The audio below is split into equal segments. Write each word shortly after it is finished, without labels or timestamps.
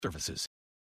Services.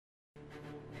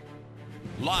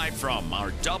 Live from our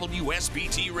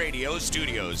WSBT radio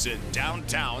studios in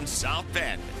downtown South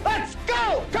Bend. Let's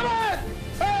go! Come on!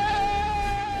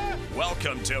 Ah!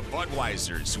 Welcome to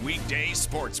Budweiser's Weekday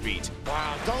Sportsbeat.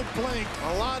 Wow, don't blink.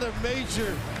 A lot of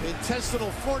major intestinal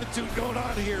fortitude going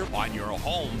on here. On your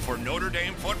home for Notre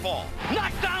Dame football.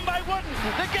 Knocked down by Wooden.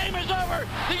 The game is over.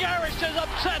 The Irish is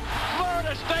upset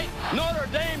Florida State. Notre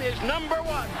Dame is number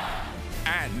one.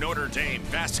 And Notre Dame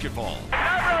basketball. Number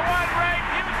one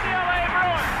ranked UCLA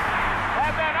Bruins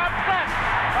have been upset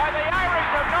by the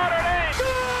Irish of Notre Dame.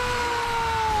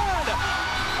 Good!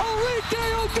 Enrique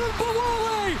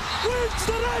Ogunbowale wins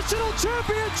the national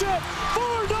championship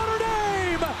for Notre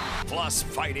Dame. Plus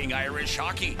Fighting Irish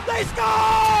hockey. They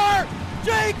score!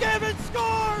 Jake Evans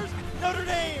scores! Notre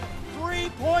Dame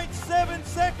 3.7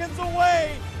 seconds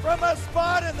away from a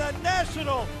spot in the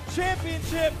national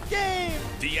championship game.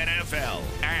 The NFL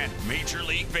and Major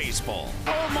League Baseball.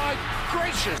 Oh my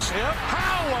gracious!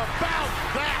 How about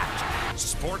that?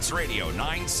 Sports Radio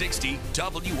 960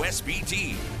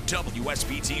 WSBT,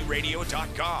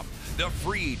 WSBTradio.com, the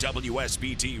free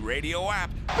WSBT radio app.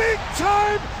 Big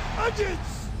time onions!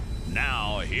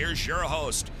 Now, here's your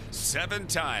host,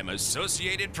 7-time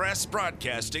Associated Press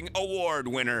Broadcasting Award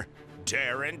winner,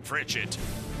 Darin Pritchett.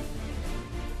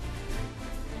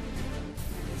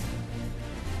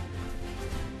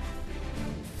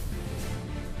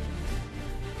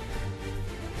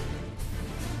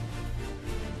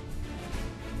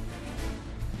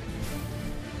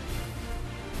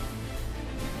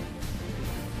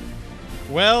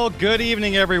 Well, good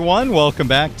evening, everyone. Welcome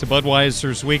back to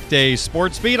Budweiser's Weekday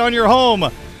Sports Beat on your home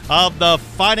of the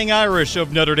Fighting Irish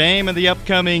of Notre Dame and the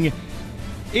upcoming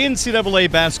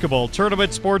NCAA basketball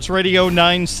tournament. Sports Radio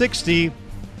 960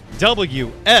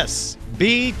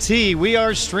 WSBT. We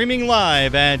are streaming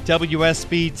live at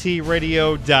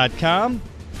WSBTradio.com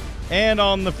and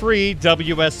on the free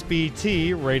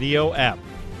WSBT radio app.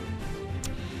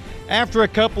 After a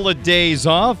couple of days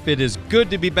off, it is good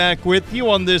to be back with you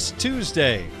on this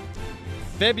Tuesday,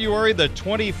 February the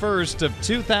 21st of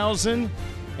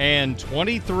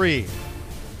 2023.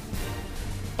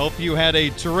 Hope you had a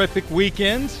terrific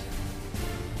weekend.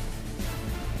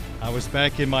 I was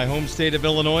back in my home state of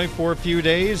Illinois for a few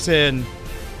days and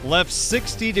left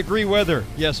 60-degree weather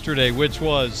yesterday, which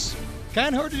was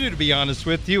kind of hard to do, to be honest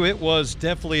with you. It was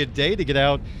definitely a day to get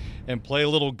out and play a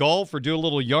little golf or do a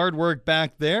little yard work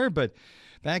back there. But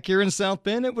back here in South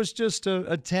Bend, it was just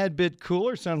a tad bit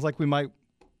cooler. Sounds like we might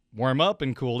warm up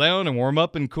and cool down and warm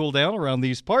up and cool down around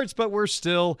these parts, but we're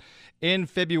still in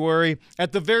February.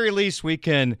 At the very least, we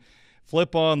can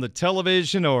flip on the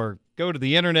television or go to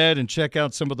the internet and check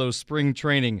out some of those spring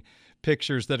training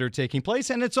pictures that are taking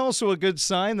place. And it's also a good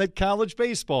sign that college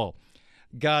baseball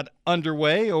got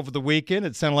underway over the weekend.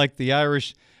 It sounded like the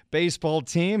Irish baseball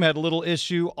team had a little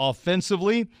issue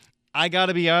offensively. I got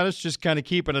to be honest, just kind of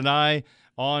keeping an eye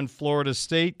on Florida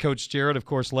State. Coach Jarrett, of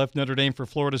course, left Notre Dame for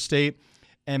Florida State.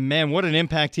 And, man, what an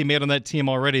impact he made on that team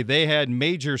already. They had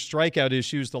major strikeout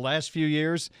issues the last few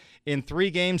years. In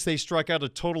 3 games, they struck out a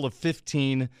total of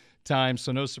 15 times.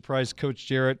 So no surprise, Coach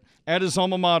Jarrett at his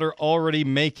alma mater already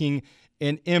making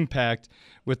an impact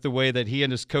with the way that he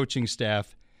and his coaching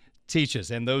staff teaches.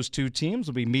 And those two teams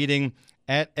will be meeting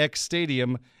at X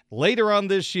Stadium later on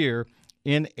this year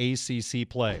in ACC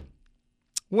play.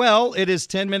 Well, it is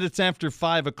 10 minutes after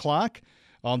 5 o'clock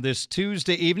on this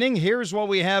Tuesday evening. Here's what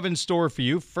we have in store for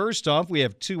you. First off, we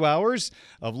have 2 hours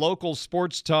of local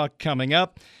sports talk coming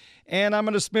up, and I'm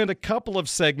going to spend a couple of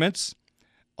segments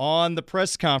on the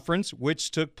press conference,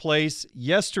 which took place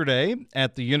yesterday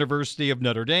at the University of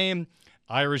Notre Dame.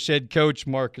 Irish head coach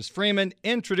Marcus Freeman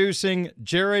introducing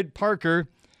Jared Parker,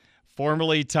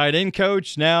 formerly tight end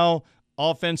coach, now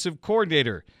offensive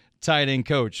coordinator, tight end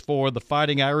coach for the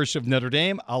Fighting Irish of Notre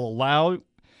Dame. I'll allow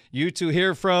you to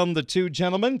hear from the two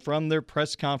gentlemen from their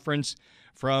press conference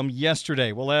from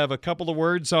yesterday. We'll have a couple of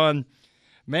words on,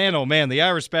 man, oh man, the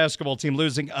Irish basketball team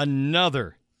losing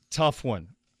another tough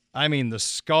one. I mean, the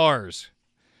scars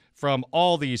from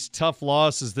all these tough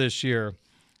losses this year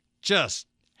just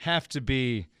have to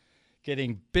be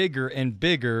getting bigger and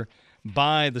bigger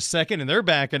by the second. And they're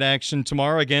back in action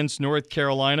tomorrow against North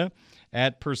Carolina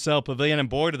at Purcell Pavilion. And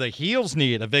boy, do the Heels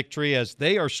need a victory as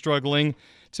they are struggling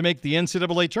to make the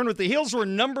NCAA tournament. The Heels were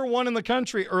number 1 in the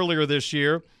country earlier this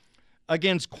year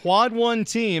against quad 1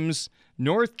 teams.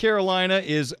 North Carolina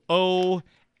is 0-9.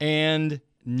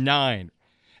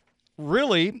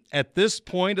 Really, at this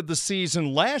point of the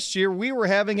season last year, we were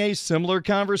having a similar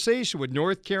conversation. Would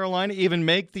North Carolina even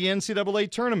make the NCAA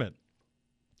tournament?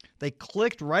 They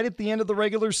clicked right at the end of the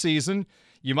regular season.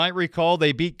 You might recall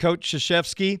they beat Coach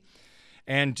Krzyzewski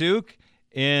and Duke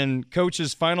in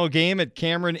Coach's final game at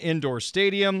Cameron Indoor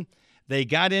Stadium. They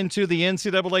got into the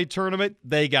NCAA tournament.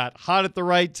 They got hot at the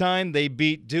right time. They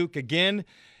beat Duke again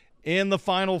in the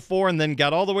Final Four and then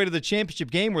got all the way to the championship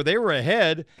game where they were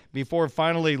ahead before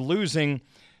finally losing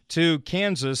to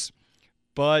Kansas.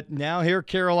 But now here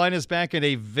Carolina's back in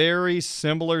a very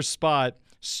similar spot,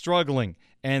 struggling,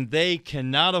 and they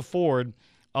cannot afford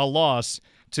a loss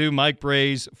to Mike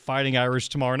Bray's Fighting Irish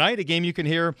tomorrow night, a game you can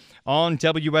hear on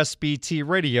WSBT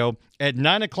Radio at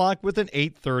 9 o'clock with an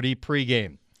 8:30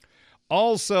 pregame.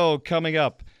 Also coming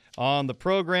up on the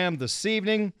program this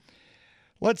evening,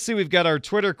 let's see, we've got our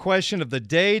Twitter question of the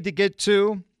day to get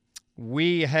to.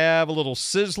 We have a little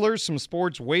sizzler, some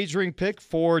sports wagering pick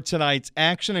for tonight's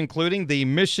action, including the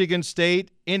Michigan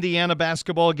State-Indiana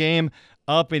basketball game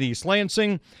up in East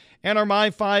Lansing. And our My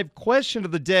 5 question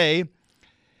of the day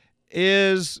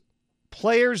is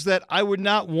players that I would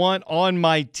not want on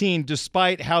my team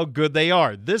despite how good they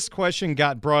are. This question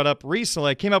got brought up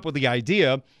recently. I came up with the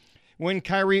idea when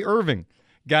Kyrie Irving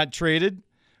got traded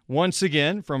once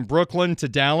again from Brooklyn to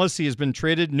Dallas. He has been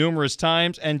traded numerous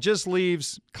times and just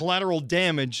leaves collateral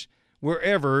damage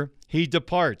wherever he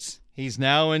departs. He's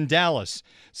now in Dallas.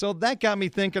 So that got me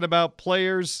thinking about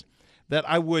players that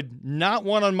I would not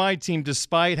want on my team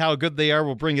despite how good they are.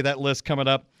 We'll bring you that list coming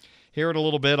up here in a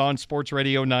little bit on Sports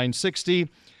Radio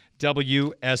 960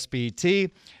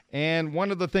 WSBT. And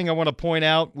one other thing I want to point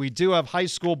out, we do have high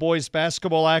school boys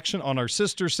basketball action on our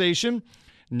sister station,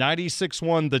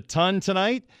 96.1 The Ton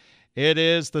tonight. It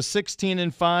is the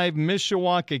 16-5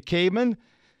 Mishawaka Cavemen.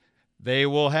 They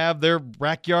will have their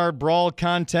backyard brawl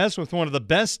contest with one of the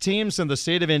best teams in the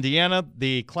state of Indiana,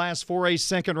 the Class 4A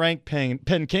second-ranked Penn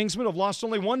Kingsmen, have lost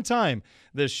only one time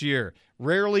this year,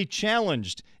 rarely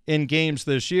challenged in games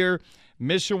this year.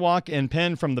 Mishawaka and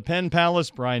Penn from the Penn Palace,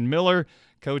 Brian Miller.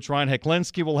 Coach Ron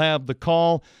Heklinski will have the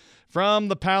call from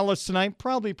the Palace tonight,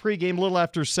 probably pregame a little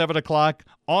after 7 o'clock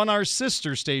on our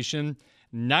sister station,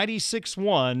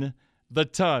 96.1 The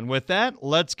Ton. With that,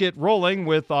 let's get rolling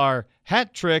with our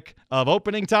hat trick of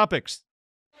opening topics.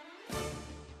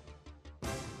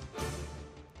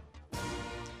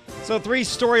 So 3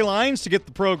 storylines to get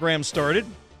the program started.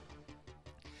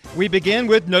 We begin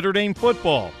with Notre Dame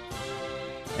football.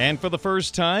 And for the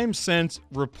first time since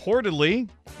reportedly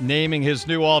naming his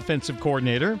new offensive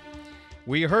coordinator,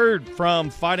 we heard from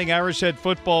Fighting Irish head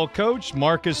football coach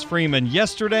Marcus Freeman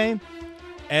yesterday,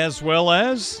 as well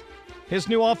as his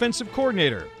new offensive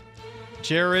coordinator,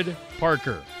 Jared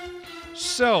Parker.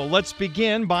 So let's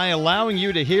begin by allowing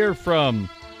you to hear from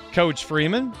Coach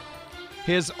Freeman,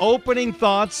 his opening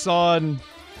thoughts on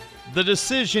the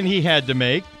decision he had to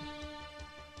make.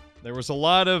 There was a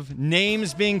lot of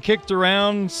names being kicked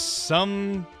around.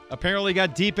 Some apparently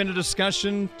got deep into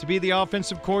discussion to be the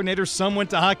offensive coordinator. Some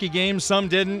went to hockey games, some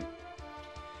didn't.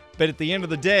 But at the end of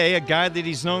the day, a guy that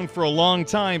he's known for a long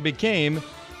time became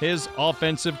his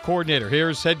offensive coordinator.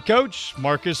 Here's head coach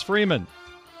Marcus Freeman.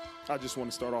 I just want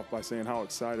to start off by saying how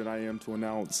excited I am to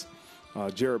announce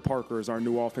Jared Parker as our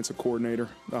new offensive coordinator.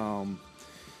 In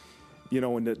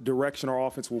the direction our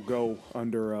offense will go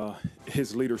under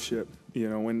his leadership,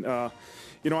 I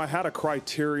had a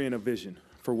criteria and a vision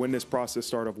for when this process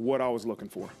started of what I was looking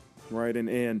for, right?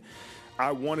 And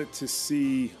I wanted to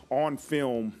see on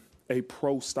film a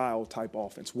pro-style type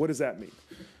offense. What does that mean?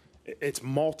 It's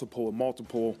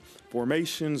multiple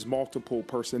formations, multiple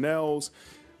personnels,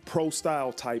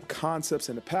 pro-style type concepts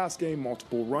in the pass game,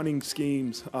 multiple running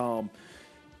schemes.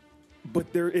 But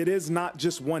it is not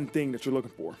just one thing that you're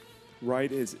looking for.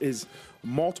 Right, is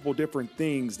multiple different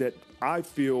things that I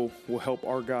feel will help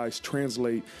our guys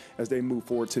translate as they move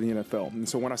forward to the NFL. And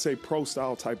so when I say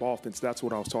pro-style type offense, that's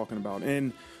what I was talking about.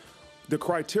 And the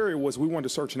criteria was we wanted to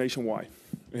search nationwide,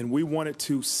 and we wanted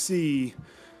to see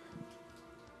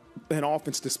an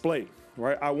offense displayed,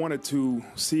 right? I wanted to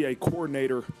see a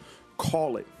coordinator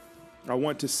call it. I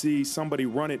want to see somebody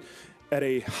run it at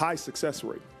a high success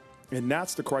rate. And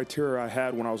that's the criteria I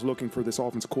had when I was looking for this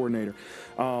offensive coordinator.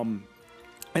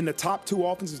 And the top 2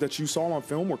 offenses that you saw on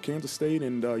film were Kansas State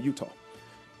and Utah.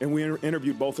 And we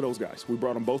interviewed both of those guys. We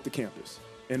brought them both to campus.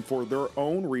 And for their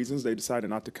own reasons, they decided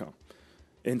not to come.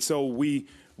 And so we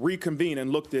reconvened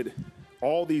and looked at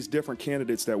all these different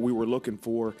candidates that we were looking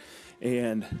for.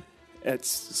 And at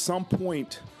some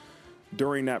point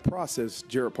during that process,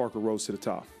 Jared Parker rose to the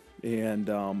top. And,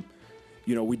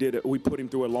 we put him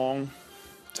through a long,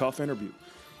 tough interview.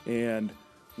 And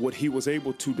what he was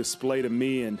able to display to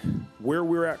me and where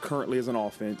we're at currently as an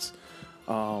offense,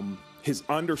 his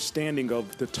understanding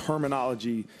of the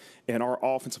terminology and our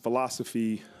offensive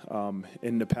philosophy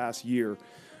in the past year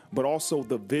but also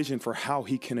the vision for how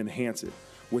he can enhance it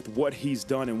with what he's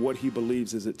done and what he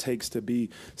believes is it takes to be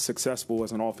successful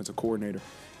as an offensive coordinator.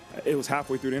 It was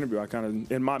halfway through the interview, I kind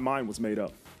of, in my mind, was made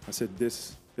up. I said,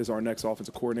 this is our next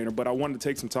offensive coordinator. But I wanted to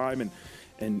take some time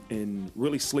and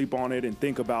really sleep on it and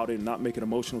think about it and not make an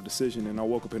emotional decision. And I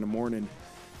woke up in the morning,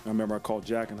 I remember I called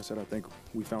Jack and I said, I think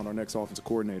we found our next offensive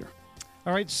coordinator.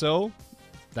 All right, so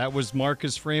that was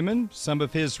Marcus Freeman. Some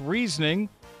of his reasoning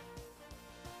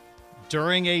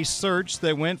during a search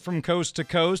that went from coast to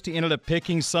coast. He ended up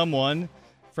picking someone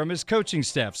from his coaching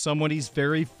staff, someone he's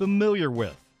very familiar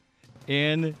with,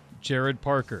 in Gerad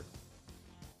Parker.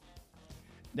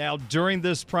 Now, during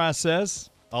this process,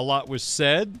 a lot was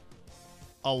said,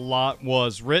 a lot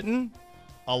was written,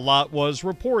 a lot was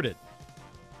reported.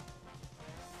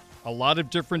 A lot of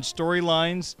different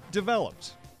storylines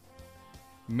developed.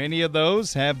 Many of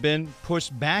those have been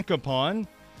pushed back upon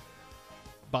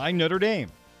by Notre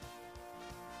Dame.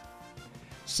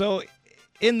 So,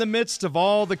 in the midst of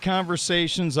all the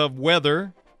conversations of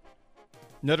whether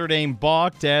Notre Dame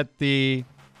balked at the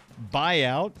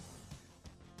buyout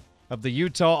of the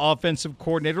Utah offensive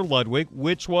coordinator Ludwig,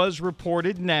 which was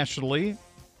reported nationally,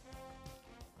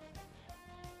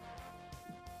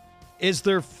 is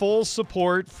there full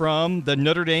support from the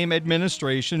Notre Dame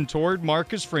administration toward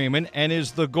Marcus Freeman, and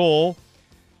is the goal,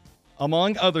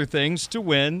 among other things, to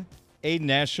win a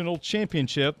national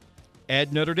championship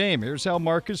at Notre Dame? Here's how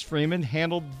Marcus Freeman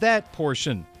handled that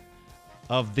portion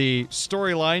of the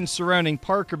storyline surrounding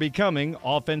Parker becoming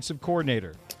offensive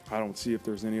coordinator. I don't see if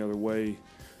there's any other way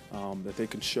that they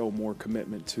can show more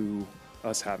commitment to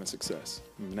us having success.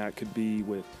 I mean, that could be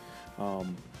with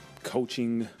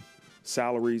coaching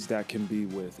salaries, that can be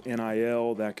with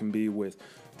NIL, that can be with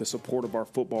the support of our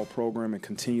football program and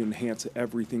continue to enhance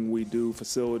everything we do,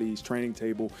 facilities, training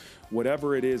table,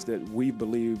 whatever it is that we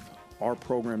believe our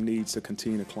program needs to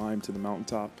continue to climb to the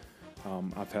mountaintop.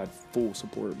 I've had full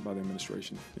support by the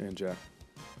administration and Jack.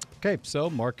 Okay, so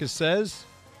Marcus says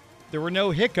there were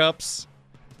no hiccups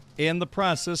in the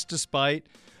process despite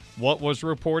what was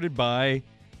reported by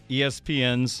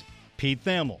ESPN's Pete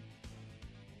Thamel.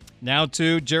 Now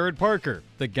to Gerad Parker,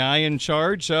 the guy in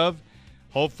charge of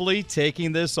hopefully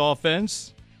taking this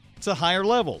offense to higher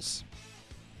levels.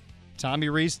 Tommy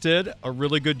Rees did a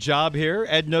really good job here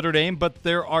at Notre Dame, but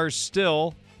there are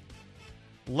still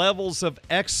levels of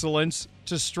excellence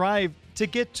to strive to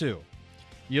get to.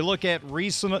 You look at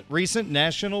recent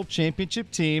national championship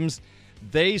teams,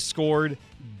 they scored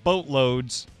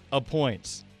boatloads of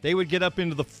points. They would get up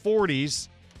into the 40s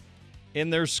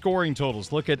in their scoring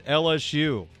totals. Look at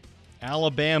LSU,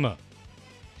 Alabama.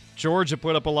 Georgia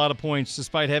put up a lot of points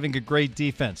despite having a great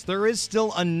defense. There is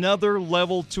still another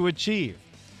level to achieve.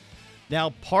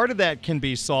 Now, part of that can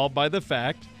be solved by the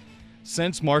fact,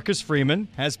 since Marcus Freeman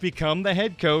has become the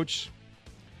head coach,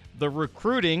 the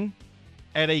recruiting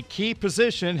at a key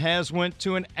position has went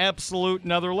to an absolute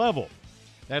another level.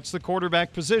 That's the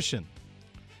quarterback position.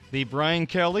 The Brian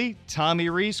Kelly, Tommy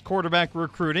Rees quarterback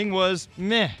recruiting was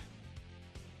meh.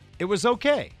 It was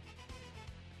okay.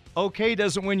 Okay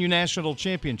doesn't win you national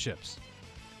championships.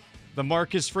 The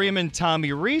Marcus Freeman,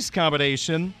 Tommy Rees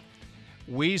combination,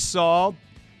 we saw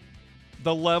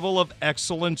the level of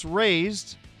excellence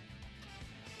raised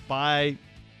by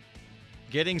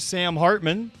getting Sam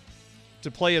Hartman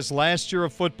to play his last year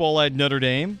of football at Notre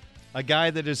Dame, a guy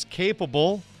that is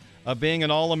capable of being an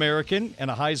All-American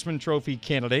and a Heisman Trophy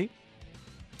candidate.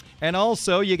 And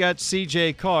also you got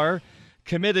C.J. Carr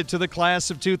committed to the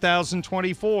class of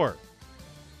 2024.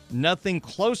 Nothing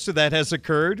close to that has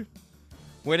occurred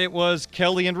when it was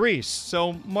Kelly and Rees.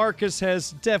 So Marcus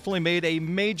has definitely made a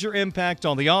major impact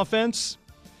on the offense,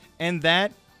 and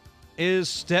that is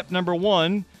step number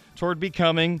one toward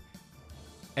becoming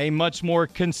a much more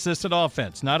consistent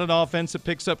offense. Not an offense that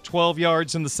picks up 12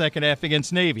 yards in the second half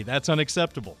against Navy. That's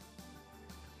unacceptable.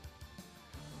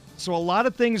 So a lot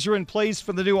of things are in place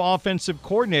for the new offensive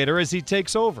coordinator as he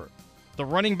takes over. The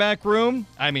running back room,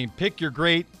 pick your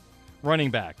great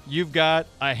running back. You've got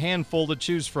a handful to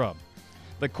choose from.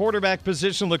 The quarterback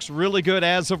position looks really good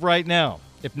as of right now.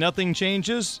 If nothing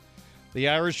changes, the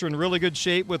Irish are in really good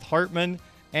shape with Hartman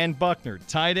and Buckner.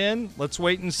 Tight end, let's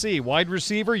wait and see. Wide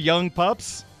receiver, young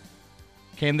pups.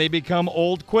 Can they become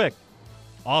old quick?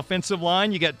 Offensive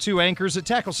line, you got two anchors at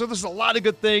tackle. So there's a lot of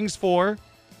good things for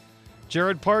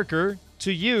Gerad Parker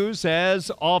to use as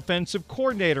offensive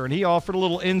coordinator. And he offered a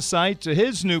little insight to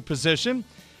his new position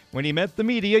when he met the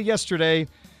media yesterday.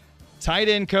 Tight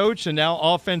end coach and now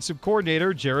offensive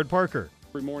coordinator Gerad Parker.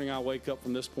 Every morning I wake up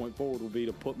from this point forward will be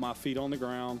to put my feet on the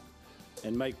ground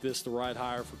and make this the right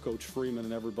hire for Coach Freeman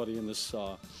and everybody in this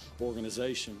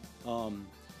organization.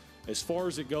 As far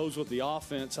as it goes with the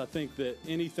offense, I think that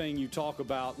anything you talk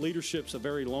about, leadership's a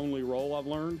very lonely role I've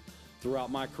learned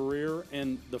throughout my career,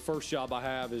 and the first job I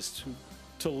have is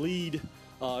to lead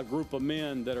a group of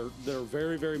men that are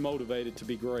very, very motivated to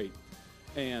be great.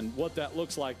 And what that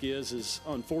looks like is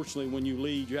unfortunately when you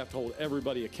lead, you have to hold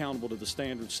everybody accountable to the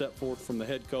standards set forth from the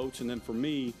head coach and then for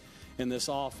me in this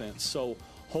offense. So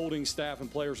holding staff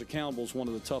and players accountable is one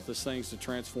of the toughest things to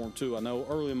transform to. I know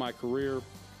early in my career,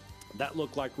 that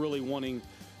looked like really wanting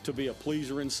to be a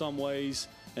pleaser in some ways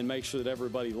and make sure that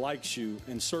everybody likes you.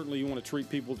 And certainly you want to treat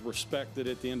people with respect, that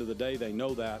at the end of the day they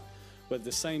know that. But at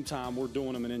the same time, we're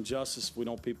doing them an injustice if we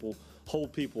don't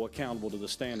hold people accountable to the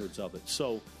standards of it.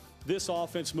 So this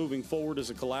offense moving forward is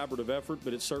a collaborative effort,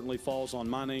 but it certainly falls on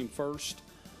my name first.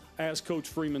 As Coach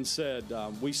Freeman said,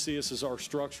 we see us as our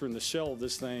structure in the shell of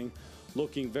this thing,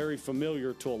 looking very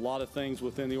familiar to a lot of things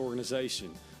within the organization,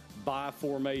 by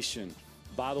formation,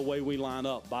 by the way we line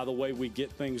up, by the way we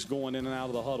get things going in and out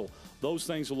of the huddle. Those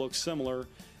things will look similar,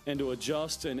 and to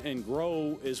adjust and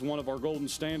grow is one of our golden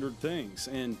standard things.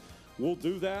 And we'll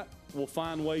do that. We'll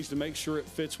find ways to make sure it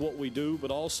fits what we do, but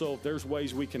also if there's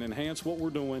ways we can enhance what we're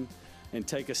doing and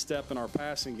take a step in our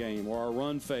passing game or our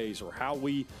run phase or how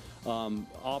we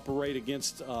operate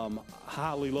against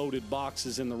highly loaded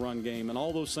boxes in the run game, and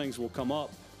all those things will come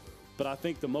up. But I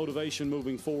think the motivation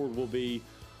moving forward will be,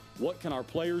 what can our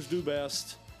players do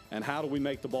best, and how do we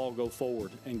make the ball go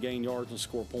forward and gain yards and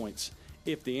score points?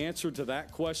 If the answer to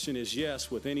that question is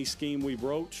yes with any scheme we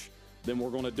broach, then we're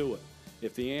going to do it.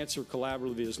 If the answer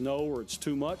collaboratively is no or it's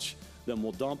too much, then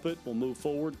we'll dump it, we'll move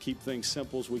forward, keep things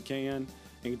simple as we can,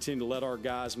 and continue to let our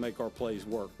guys make our plays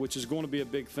work, which is going to be a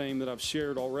big theme that I've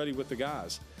shared already with the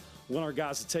guys. We want our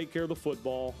guys to take care of the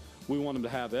football. We want them to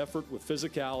have effort with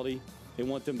physicality. We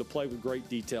want them to play with great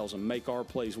details and make our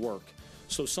plays work.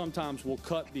 So sometimes we'll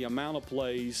cut the amount of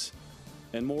plays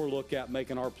and more look at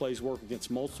making our plays work against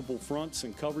multiple fronts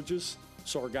and coverages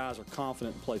so our guys are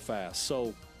confident and play fast.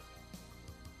 So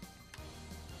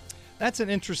that's an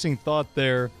interesting thought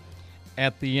there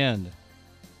at the end.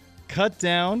 Cut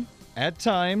down, at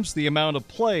times, the amount of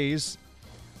plays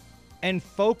and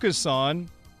focus on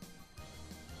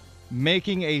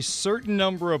making a certain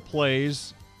number of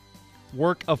plays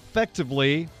work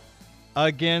effectively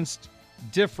against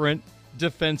different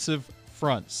defensive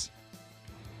fronts.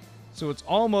 So it's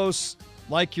almost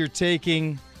like you're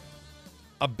taking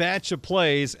a batch of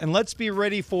plays, and let's be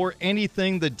ready for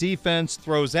anything the defense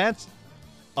throws at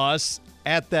us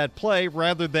at that play,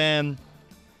 rather than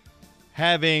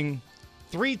having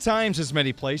 3 times as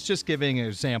many plays, just giving an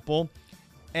example,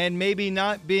 and maybe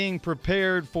not being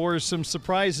prepared for some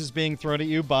surprises being thrown at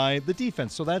you by the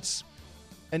defense. So that's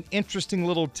an interesting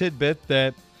little tidbit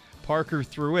that Parker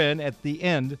threw in at the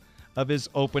end of his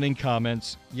opening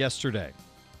comments yesterday.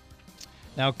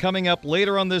 Now, coming up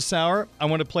later on this hour, I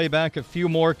want to play back a few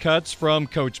more cuts from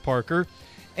Coach Parker,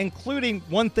 including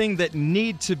one thing that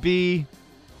need to be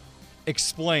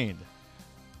explained.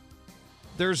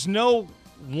 There's no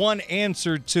one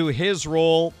answer to his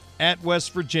role at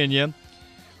West Virginia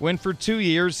when for 2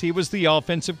 years he was the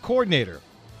offensive coordinator.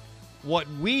 What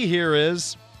we hear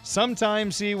is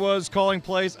sometimes he was calling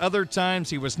plays, other times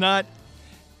he was not.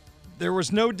 There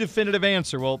was no definitive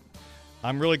answer. Well,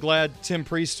 I'm really glad Tim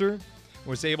Priester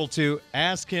was able to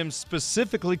ask him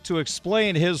specifically to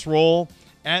explain his role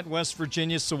at West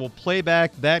Virginia, so we'll play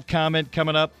back that comment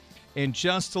coming up in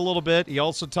just a little bit. He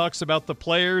also talks about the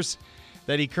players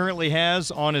that he currently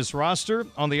has on his roster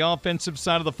on the offensive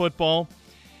side of the football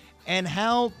and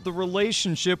how the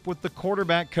relationship with the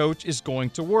quarterback coach is going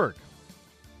to work.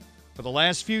 For the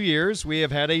last few years, we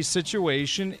have had a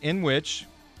situation in which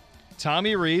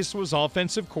Tommy Rees was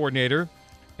offensive coordinator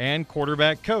and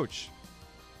quarterback coach.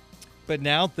 But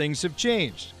now things have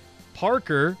changed.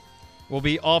 Parker will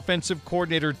be offensive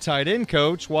coordinator, tight end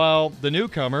coach, while the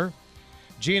newcomer,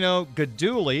 Gino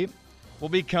Guidugli, will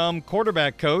become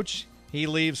quarterback coach. He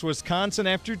leaves Wisconsin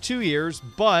after 2 years,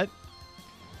 but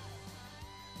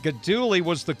Guidugli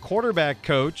was the quarterback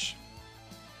coach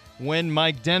when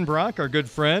Mike Denbrock, our good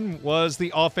friend, was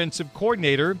the offensive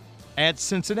coordinator at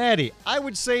Cincinnati. I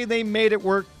would say they made it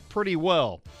work pretty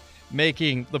well,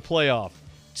 making the playoff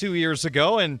 2 years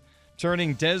ago and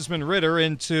turning Desmond Ridder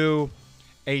into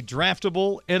a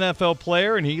draftable NFL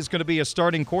player, and he's going to be a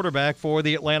starting quarterback for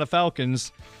the Atlanta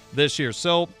Falcons this year.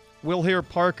 So we'll hear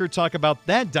Parker talk about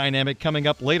that dynamic coming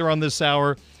up later on this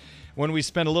hour when we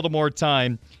spend a little more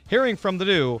time hearing from the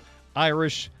new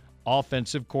Irish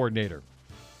offensive coordinator.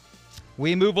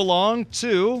 We move along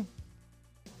to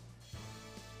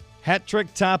Hat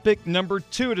trick topic number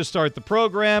 2 to start the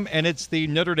program, and it's the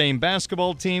Notre Dame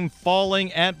basketball team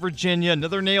falling at Virginia.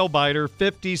 Another nail-biter,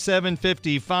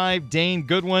 57-55. Dane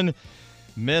Goodwin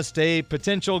missed a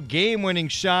potential game-winning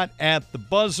shot at the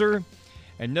buzzer,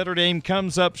 and Notre Dame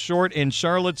comes up short in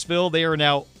Charlottesville. They are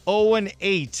now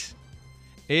 0-8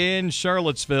 in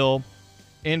Charlottesville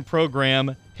in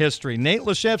program history. Nate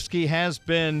Laszewski has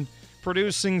been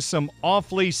producing some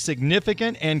awfully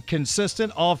significant and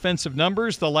consistent offensive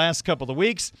numbers the last couple of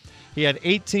weeks. He had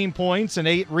 18 points and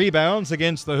 8 rebounds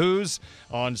against the Hoos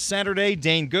on Saturday.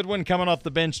 Dane Goodwin coming off the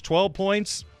bench, 12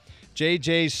 points.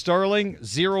 J.J. Starling,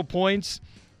 0 points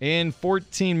in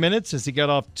 14 minutes as he got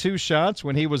off 2 shots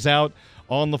when he was out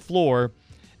on the floor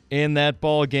in that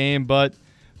ball game. But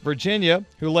Virginia,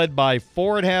 who led by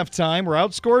 4 at halftime, were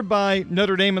outscored by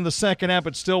Notre Dame in the second half,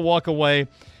 but still walk away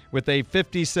with a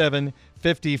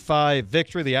 57-55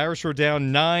 victory. The Irish were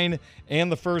down 9 in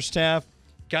the first half,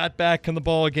 got back in the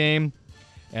ball game,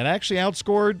 and actually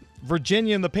outscored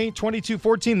Virginia in the paint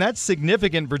 22-14. That's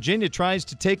significant. Virginia tries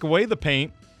to take away the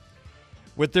paint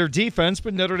with their defense,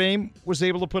 but Notre Dame was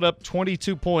able to put up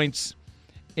 22 points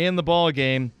in the ball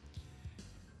game.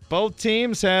 Both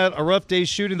teams had a rough day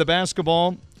shooting the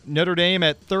basketball. Notre Dame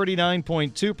at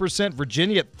 39.2%,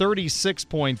 Virginia at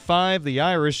 36.5%. The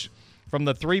Irish from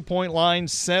the three-point line,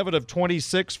 7 of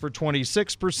 26 for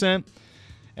 26%,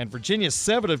 and Virginia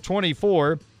 7 of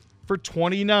 24 for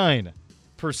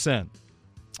 29%.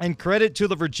 And credit to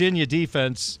the Virginia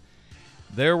defense.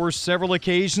 There were several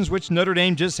occasions which Notre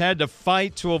Dame just had to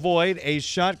fight to avoid a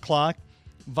shot clock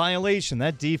violation.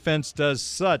 That defense does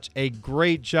such a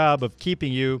great job of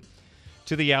keeping you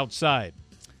to the outside.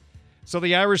 So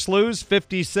the Irish lose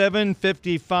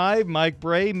 57-55. Mike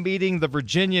Bray meeting the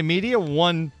Virginia media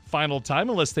one final time,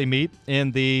 unless they meet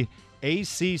in the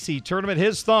ACC tournament.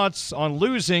 His thoughts on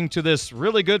losing to this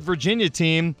really good Virginia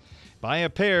team by a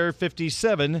pair,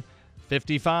 57-55.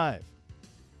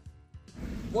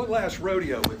 One last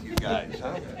rodeo with you guys,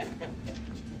 huh?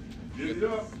 You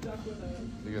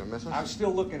gonna miss us? I'm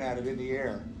still looking at it in the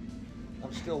air.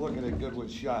 I'm still looking at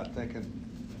Goodwin's shot, thinking,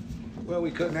 well,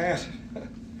 we couldn't ask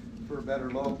for a better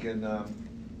look, and I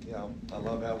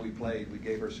love how we played. We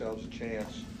gave ourselves a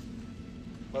chance.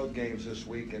 Both games this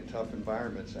week in tough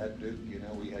environments at Duke,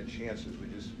 we had chances. We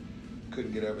just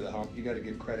couldn't get over the hump. You got to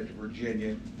give credit to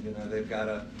Virginia. They've got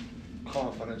a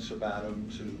confidence about them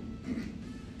to,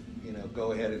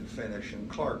 go ahead and finish. And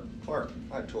Clark,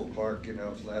 I told Clark,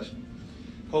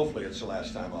 hopefully it's the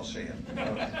last time I'll see him.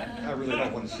 I really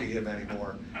don't want to see him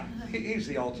anymore. He's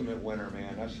the ultimate winner,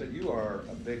 man. I said, you are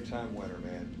a big-time winner,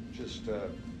 man. Just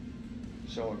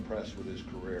so impressed with his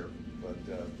career. But,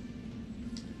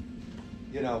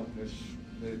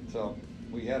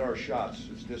 we had our shots.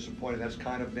 It's disappointing. That's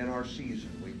kind of been our season.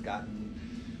 We've gotten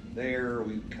there.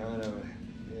 We've kind of,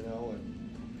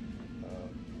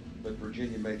 but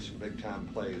Virginia made some big-time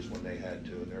plays when they had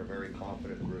to, and they're a very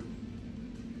confident group,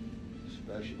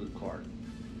 especially with Clark.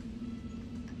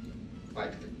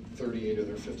 Like 38 of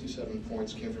their 57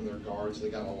 points came from their guards. They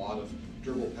got a lot of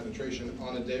dribble penetration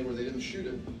on a day where they didn't shoot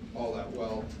it all that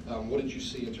well. What did you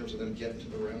see in terms of them getting to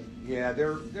the rim? Yeah,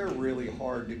 they're really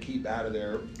hard to keep out of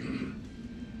there.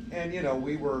 And,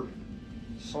 we were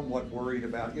somewhat worried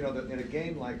about, that in a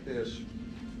game like this,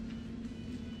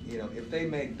 if they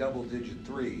make double-digit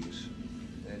threes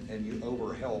and you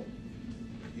overhelp,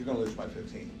 you're going to lose by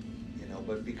 15,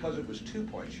 But because it was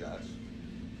 2-point shots,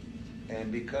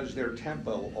 and because their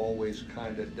tempo always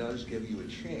kind of does give you a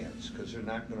chance, because they're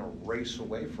not going to race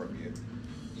away from you,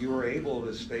 you were able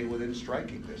to stay within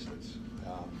striking distance.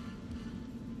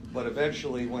 But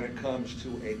eventually, when it comes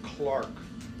to a Clark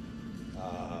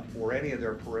or any of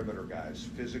their perimeter guys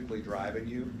physically driving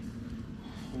you,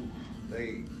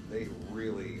 they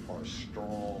really are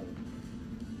strong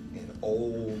and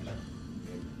old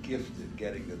and gifted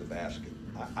getting to the basket.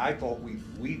 I thought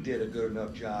we did a good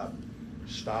enough job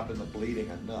stopping the bleeding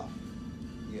enough,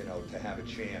 to have a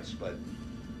chance, but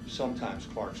sometimes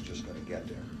Clark's just going to get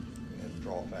there and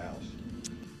draw fouls.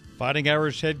 Fighting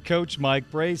Irish head coach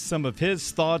Mike Bray, some of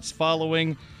his thoughts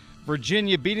following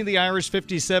Virginia beating the Irish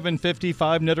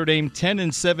 57-55. Notre Dame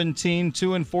 10-17,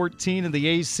 2-14 in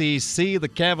the ACC. The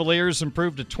Cavaliers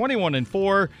improved to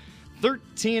 21-4,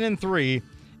 13-3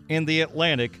 in the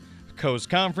Atlantic Coast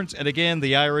Conference. And again,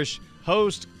 the Irish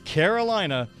host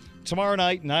Carolina tomorrow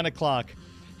night, 9 o'clock,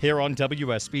 here on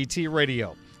WSBT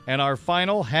Radio. And our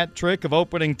final hat trick of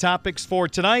opening topics for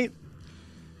tonight,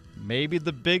 maybe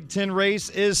the Big Ten race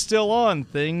is still on.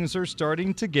 Things are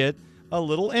starting to get a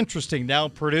little interesting. Now,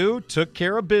 Purdue took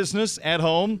care of business at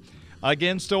home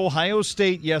against Ohio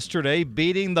State yesterday,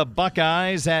 beating the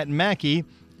Buckeyes at Mackey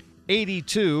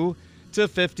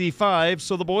 82-55.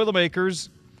 So the Boilermakers,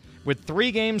 with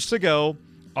 3 games to go,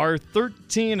 are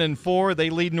 13-4. They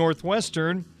lead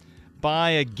Northwestern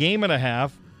by a game and a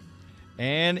half,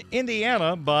 and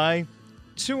Indiana by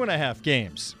 2.5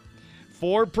 games.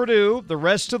 For Purdue, the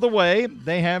rest of the way,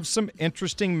 they have some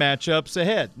interesting matchups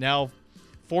ahead. Now,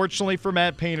 fortunately for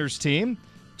Matt Painter's team,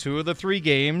 2 of the 3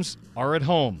 games are at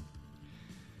home.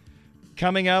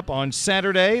 Coming up on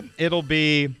Saturday, it'll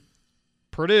be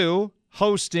Purdue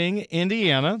hosting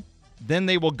Indiana. Then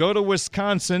they will go to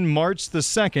Wisconsin March the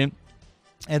 2nd.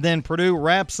 And then Purdue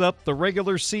wraps up the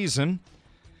regular season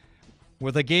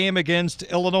with a game against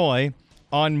Illinois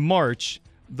on March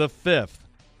the 5th.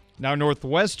 Now,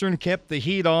 Northwestern kept the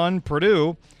heat on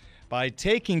Purdue by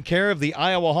taking care of the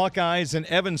Iowa Hawkeyes in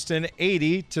Evanston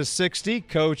 80-60.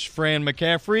 Coach Fran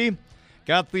McCaffrey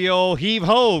got the old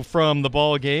heave-ho from the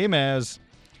ball game, as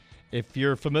if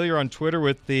you're familiar on Twitter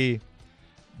with the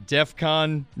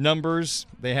DEFCON numbers,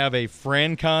 they have a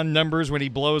FranCon numbers when he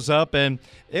blows up, and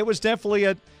it was definitely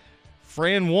a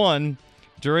Fran 1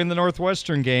 during the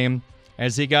Northwestern game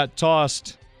as he got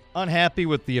tossed, unhappy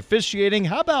with the officiating.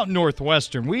 How about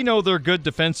Northwestern? We know they're good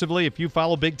defensively. If you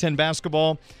follow Big Ten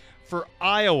basketball, for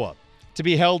Iowa to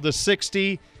be held to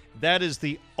 60, that is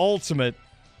the ultimate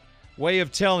way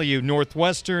of telling you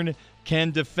Northwestern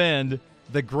can defend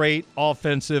the great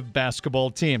offensive basketball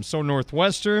team. So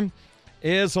Northwestern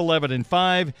is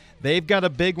 11-5. They've got a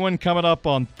big one coming up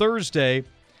on Thursday.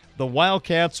 The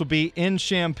Wildcats will be in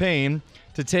Champaign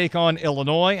to take on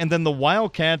Illinois, and then the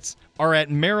Wildcats are at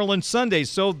Maryland Sunday.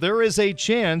 So there is a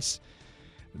chance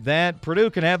that Purdue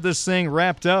can have this thing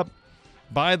wrapped up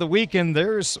by the weekend.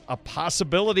 There's a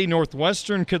possibility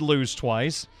Northwestern could lose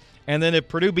twice. And then if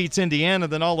Purdue beats Indiana,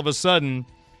 then all of a sudden,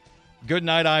 good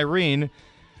night, Irene,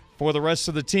 for the rest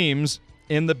of the teams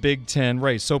in the Big Ten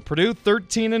race. So Purdue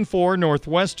 13-4,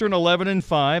 Northwestern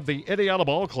 11-5. The Indiana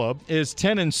Ball Club is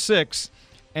 10-6.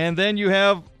 And then you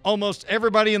have almost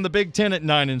everybody in the Big Ten at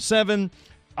 9-7.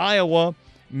 Iowa,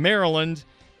 Maryland,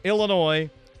 Illinois,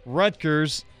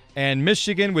 Rutgers, and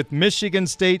Michigan, with Michigan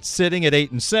State sitting at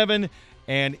 8-7.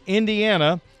 And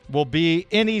Indiana will be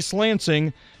in East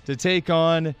Lansing to take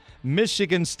on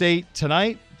Michigan State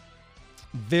tonight.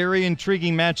 Very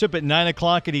intriguing matchup at 9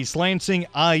 o'clock at East Lansing.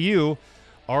 IU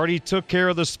already took care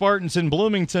of the Spartans in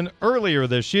Bloomington earlier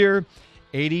this year,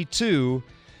 82-69.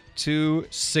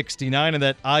 And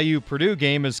that IU-Purdue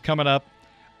game is coming up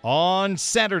on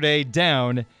Saturday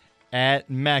down at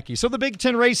Mackey. So the Big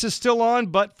Ten race is still on,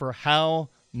 but for how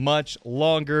much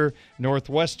longer?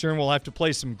 Northwestern will have to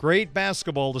play some great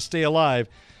basketball to stay alive,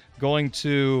 going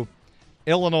to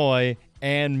Illinois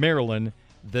and Maryland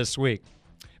this week.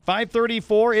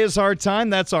 5:34 is our time.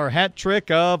 That's our hat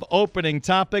trick of opening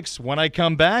topics. When I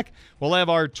come back, we'll have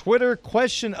our Twitter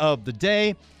question of the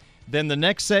day. Then the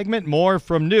next segment, more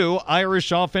from new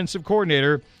Irish offensive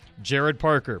coordinator Jared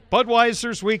Parker.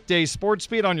 Budweiser's Weekday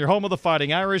Sportsbeat on your home of the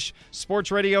Fighting Irish,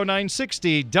 Sports Radio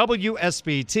 960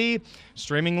 WSBT,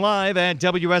 streaming live at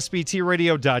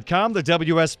WSBTradio.com, the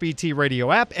WSBT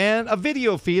Radio app, and a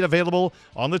video feed available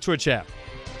on the Twitch app.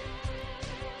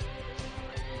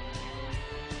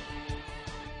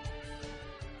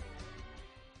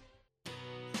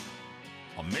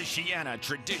 A Michiana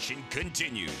tradition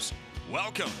continues.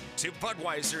 Welcome to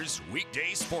Budweiser's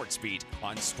Weekday Sports Beat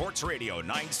on Sports Radio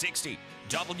 960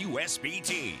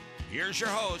 WSBT. Here's your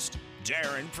host,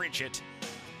 Darin Pritchett.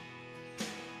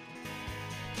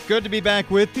 Good to be back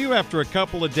with you after a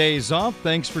couple of days off.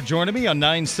 Thanks for joining me on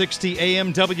 960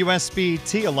 AM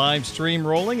WSBT, a live stream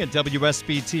rolling at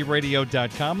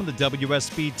WSBTradio.com and the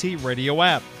WSBT Radio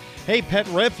app. Hey, Pet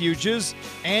Refuge's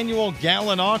annual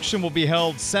gallon auction will be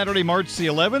held Saturday, March the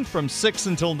 11th from 6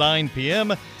 until 9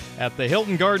 p.m. at the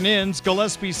Hilton Garden Inn's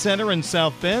Gillespie Center in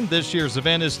South Bend. This year's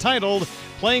event is titled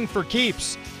Playing for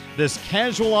Keeps. This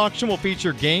casual auction will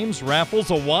feature games,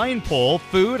 raffles, a wine pull,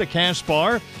 food, a cash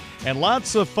bar, and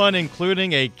lots of fun,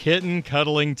 including a kitten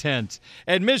cuddling tent.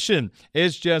 Admission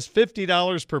is just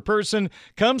 $50 per person.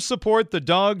 Come support the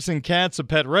dogs and cats of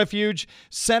Pet Refuge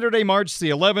Saturday, March the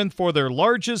 11th for their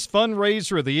largest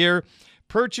fundraiser of the year.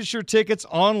 Purchase your tickets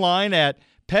online at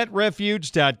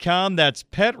petrefuge.com. That's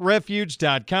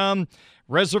petrefuge.com.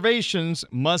 Reservations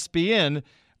must be in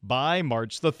by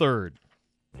March the 3rd.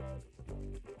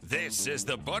 This is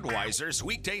the Budweiser's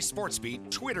Weekday Sports Beat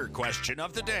Twitter question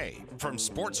of the day from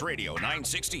Sports Radio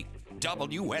 960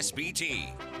 WSBT.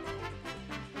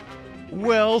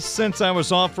 Well, since I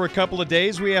was off for a couple of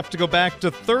days, we have to go back to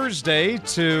Thursday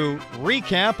to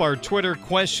recap our Twitter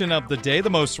question of the day, the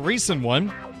most recent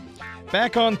one.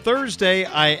 Back on Thursday,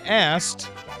 I asked,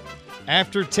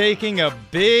 after taking a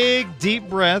big, deep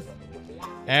breath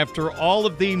After all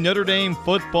of the Notre Dame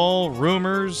football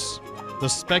rumors, the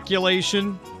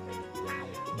speculation,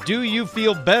 do you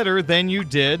feel better than you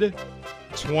did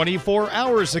 24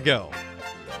 hours ago?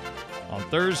 On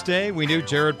Thursday, we knew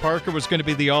Gerad Parker was going to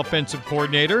be the offensive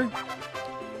coordinator.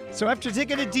 So after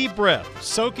taking a deep breath,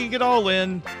 soaking it all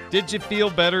in, did you feel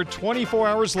better 24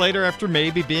 hours later after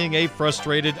maybe being a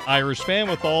frustrated Irish fan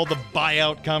with all the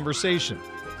buyout conversation?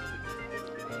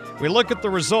 We look at the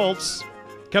results.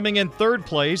 Coming in third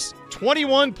place,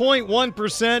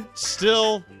 21.1%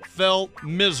 still felt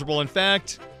miserable. In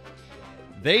fact,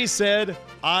 they said,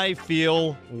 I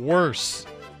feel worse.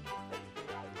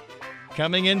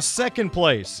 Coming in second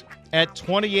place at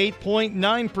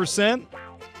 28.9%,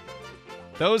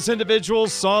 those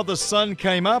individuals saw the sun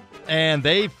came up and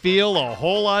they feel a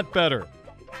whole lot better.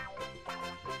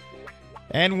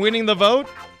 And winning the vote,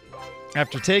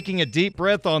 after taking a deep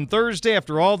breath on Thursday,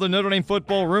 after all the Notre Dame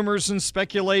football rumors and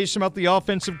speculation about the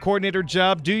offensive coordinator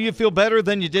job, do you feel better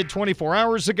than you did 24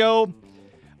 hours ago?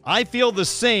 I feel the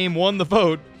same won the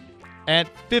vote at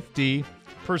 50%.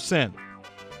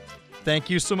 Thank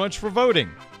you so much for voting.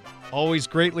 Always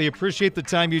greatly appreciate the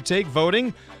time you take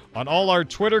voting on all our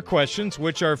Twitter questions,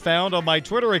 which are found on my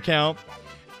Twitter account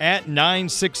at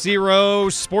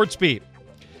 960Sportsbeat.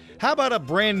 How about a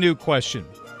brand new question?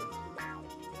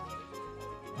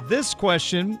 This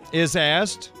question is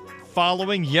asked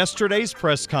following yesterday's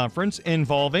press conference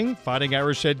involving Fighting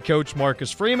Irish head coach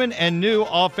Marcus Freeman and new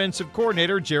offensive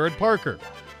coordinator Gerad Parker.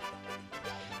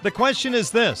 The question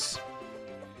is this: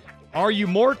 are you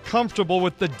more comfortable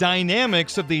with the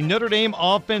dynamics of the Notre Dame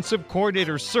offensive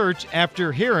coordinator search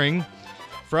after hearing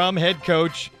from head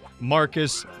coach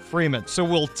Marcus Freeman? So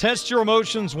we'll test your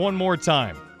emotions one more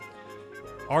time.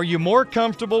 Are you more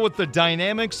comfortable with the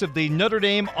dynamics of the Notre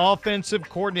Dame offensive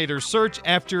coordinator search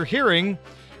after hearing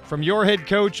from your head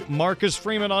coach Marcus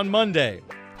Freeman on Monday?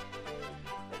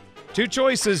 Two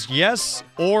choices, yes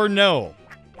or no.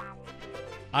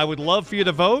 I would love for you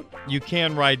to vote. You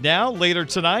can right now, later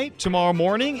tonight, tomorrow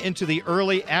morning, into the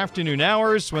early afternoon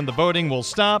hours when the voting will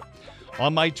stop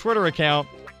on my Twitter account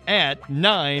at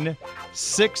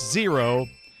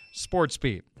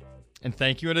 960Sportsbeat. And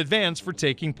thank you in advance for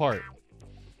taking part.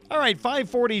 All right,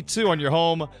 542 on your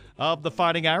home of the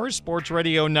Fighting Irish, Sports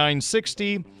Radio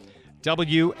 960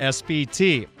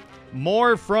 WSBT.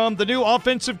 More from the new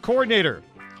offensive coordinator,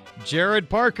 Gerad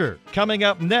Parker, coming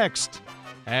up next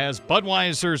as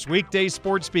Budweiser's Weekday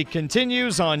Sportsbeat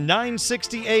continues on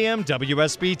 960 AM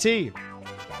WSBT.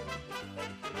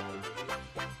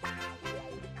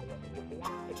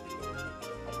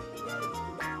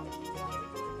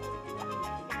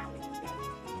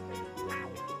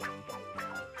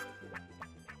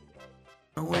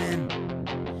 Win.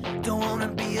 Don't wanna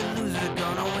be a loser,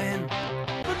 gonna win.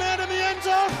 The man in the end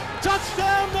zone,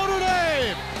 touchdown Notre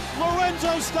Dame!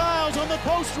 Lorenzo Styles on the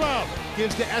post route,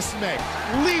 gives to Esme,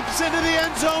 leaps into the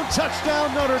end zone,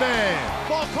 touchdown Notre Dame!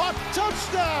 Ball caught,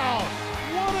 touchdown!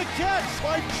 What a catch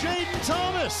by Jaden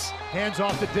Thomas! Hands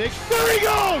off to Diggs, there he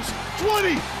goes!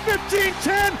 20, 15,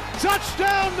 10,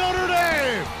 touchdown Notre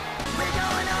Dame! We're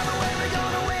going all the way, we're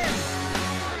gonna win.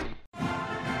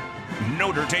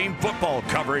 Notre Dame football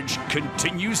coverage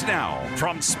continues now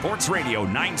from Sports Radio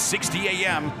 960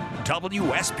 AM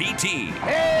WSBT.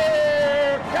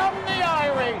 Here come the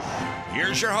Irish.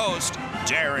 Here's your host,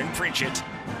 Darin Pritchett.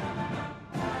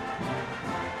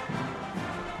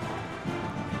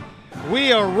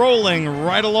 We are rolling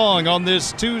right along on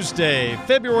this Tuesday,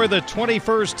 February the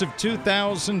 21st of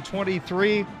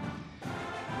 2023.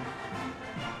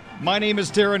 My name is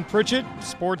Darin Pritchett.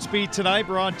 Sportsbeat tonight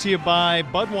brought to you by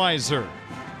Budweiser,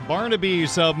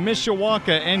 Barnaby's of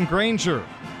Mishawaka and Granger,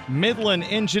 Midland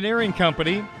Engineering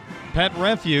Company, Pet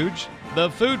Refuge,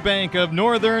 the Food Bank of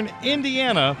Northern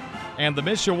Indiana, and the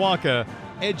Mishawaka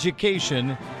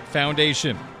Education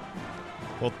Foundation.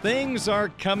 Well, things are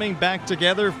coming back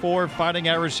together for Fighting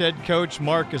Irish head coach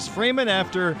Marcus Freeman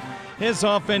after his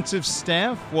offensive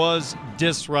staff was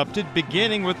disrupted,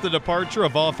 beginning with the departure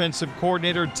of offensive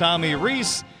coordinator Tommy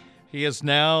Rees. He is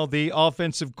now the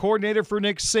offensive coordinator for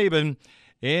Nick Saban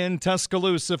in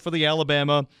Tuscaloosa for the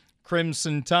Alabama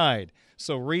Crimson Tide.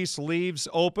 So Rees leaves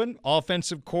open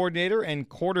offensive coordinator and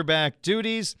quarterback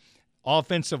duties.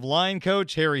 Offensive line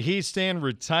coach Harry Heastan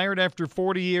retired after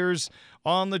 40 years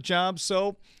on the job,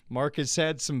 so Marcus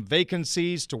had some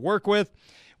vacancies to work with.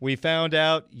 We found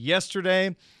out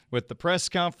yesterday with the press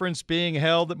conference being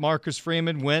held that Marcus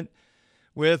Freeman went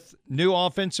with new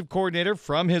offensive coordinator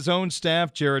from his own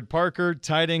staff, Gerad Parker,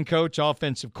 tight end coach,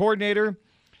 offensive coordinator.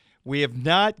 We have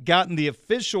not gotten the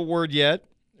official word yet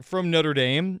from Notre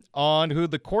Dame on who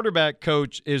the quarterback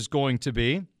coach is going to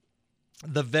be.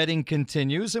 the vetting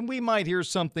continues, and we might hear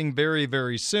something very,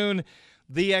 very soon.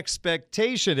 The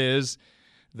expectation is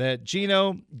that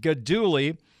Gino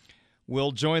Guidugli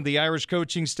will join the Irish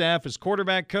coaching staff as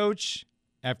quarterback coach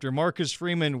after Marcus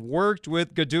Freeman worked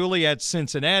with Guidugli at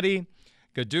Cincinnati.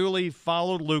 Guidugli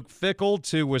followed Luke Fickell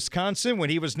to Wisconsin when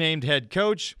he was named head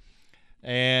coach,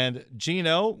 and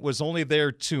Gino was only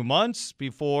there 2 months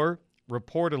before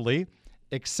reportedly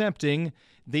accepting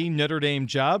the Notre Dame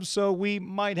job. So we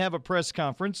might have a press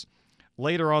conference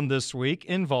later on this week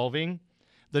involving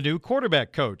the new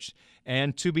quarterback coach,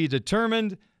 and to be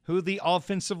determined who the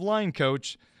offensive line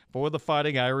coach for the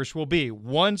Fighting Irish will be.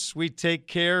 Once we take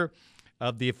care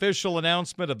of the official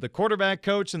announcement of the quarterback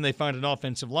coach and they find an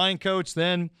offensive line coach,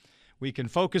 then we can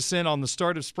focus in on the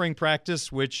start of spring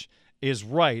practice, which is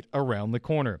right around the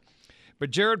corner.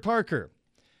 But Gerad Parker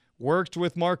worked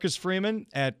with Marcus Freeman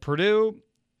at Purdue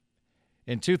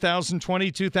in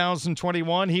 2020,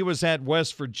 2021. He was at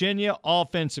West Virginia,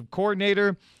 offensive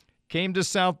coordinator. Came to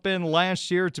South Bend last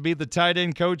year to be the tight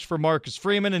end coach for Marcus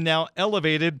Freeman, and now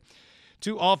elevated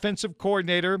to offensive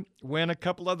coordinator when a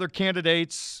couple other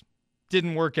candidates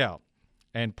didn't work out.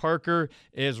 And Parker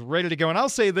is ready to go. And I'll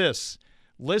say this,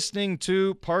 listening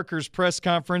to Parker's press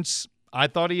conference, I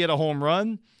thought he had a home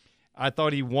run. I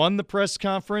thought he won the press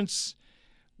conference,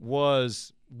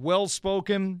 was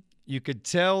well-spoken. You could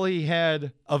tell he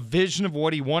had a vision of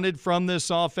what he wanted from this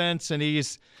offense, and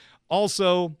he's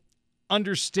also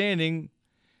understanding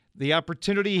the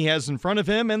opportunity he has in front of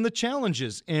him and the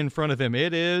challenges in front of him.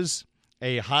 It is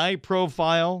a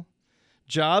high-profile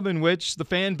job in which the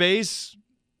fan base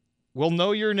will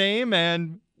know your name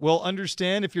and will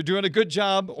understand if you're doing a good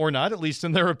job or not, at least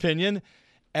in their opinion,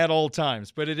 at all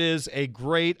times. But it is a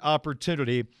great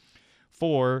opportunity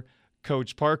for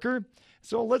Coach Parker.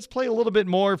 So let's play a little bit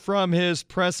more from his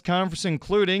press conference,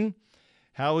 including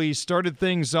how he started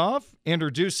things off,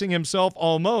 introducing himself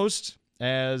almost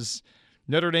as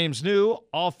Notre Dame's new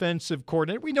offensive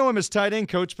coordinator. We know him as tight end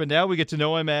coach, but now we get to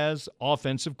know him as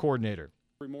offensive coordinator.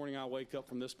 Every morning I wake up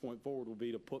from this point forward will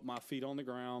be to put my feet on the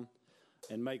ground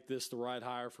and make this the right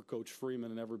hire for Coach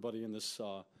Freeman and everybody in this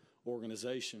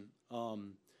organization.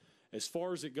 As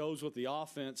far as it goes with the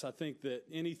offense, I think that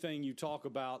anything you talk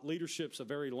about, leadership's a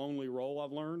very lonely role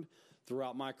I've learned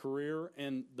throughout my career,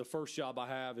 and the first job I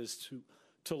have is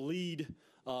to lead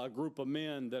a group of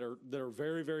men that are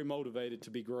very, very motivated to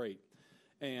be great.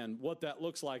 And what that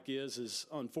looks like is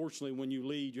unfortunately when you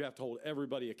lead, you have to hold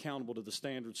everybody accountable to the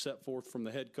standards set forth from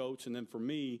the head coach and then for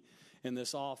me in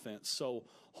this offense. So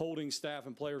holding staff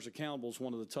and players accountable is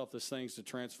one of the toughest things to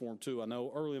transform to. I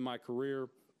know early in my career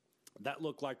that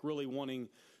looked like really wanting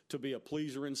to be a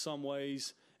pleaser in some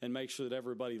ways and make sure that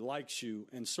everybody likes you.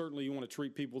 And certainly you want to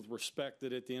treat people with respect,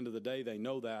 that at the end of the day they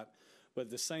know that. But at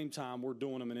the same time, we're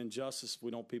doing them an injustice if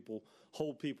we don't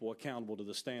hold people accountable to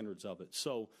the standards of it.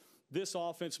 So this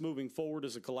offense moving forward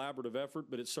is a collaborative effort,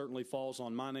 but it certainly falls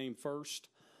on my name first.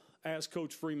 As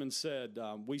Coach Freeman said,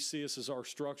 we see this as our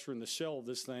structure in the shell of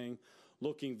this thing,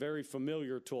 looking very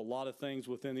familiar to a lot of things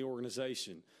within the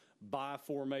organization. By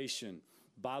formation,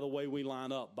 by the way we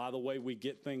line up, by the way we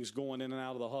get things going in and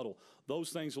out of the huddle.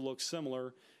 Those things will look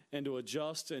similar, and to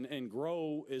adjust and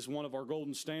grow is one of our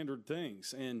golden standard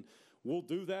things. And we'll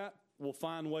do that. We'll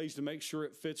find ways to make sure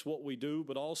it fits what we do,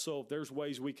 but also if there's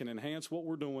ways we can enhance what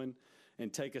we're doing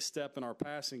and take a step in our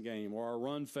passing game or our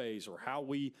run phase or how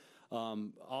we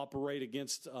operate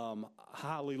against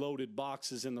highly loaded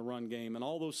boxes in the run game, and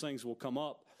all those things will come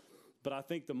up. But I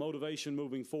think the motivation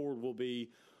moving forward will be,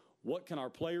 what can our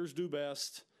players do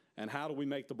best, and how do we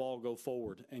make the ball go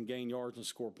forward and gain yards and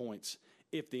score points?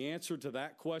 If the answer to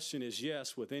that question is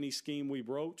yes with any scheme we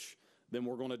broach, then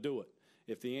we're going to do it.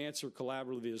 If the answer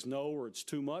collaboratively is no or it's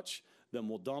too much, then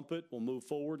we'll dump it, we'll move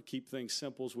forward, keep things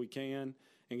simple as we can,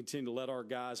 and continue to let our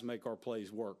guys make our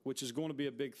plays work, which is going to be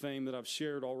a big theme that I've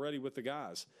shared already with the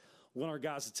guys. We want our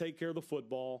guys to take care of the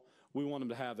football. We want them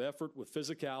to have effort with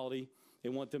physicality. They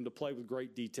want them to play with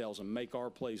great details and make our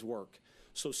plays work.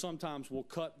 So sometimes we'll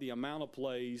cut the amount of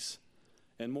plays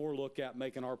and more look at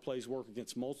making our plays work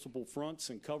against multiple fronts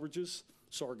and coverages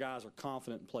so our guys are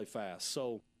confident and play fast.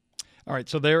 So. All right,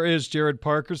 so there is Gerad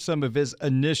Parker, some of his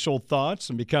initial thoughts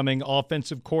on becoming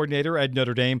offensive coordinator at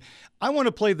Notre Dame. I want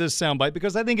to play this soundbite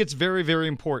because I think it's very, very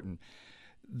important.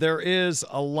 There is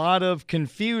a lot of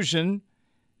confusion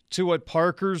to what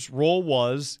Parker's role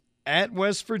was at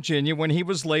West Virginia when he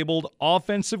was labeled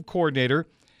offensive coordinator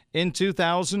in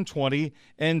 2020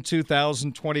 and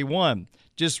 2021.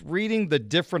 Just reading the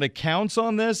different accounts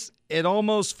on this, it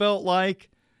almost felt like,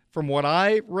 from what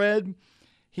I read,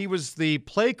 he was the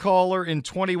play caller in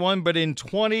 21, but in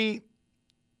 20,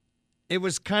 it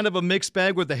was kind of a mixed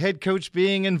bag with the head coach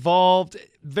being involved.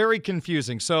 Very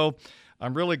confusing. So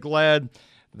I'm really glad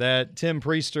that Tim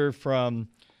Priester from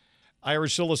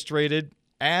Irish Illustrated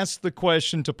asked the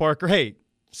question to Parker, hey,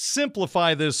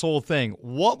 simplify this whole thing.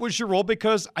 What was your role?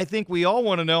 Because I think we all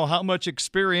want to know how much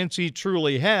experience he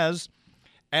truly has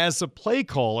as a play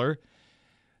caller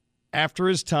after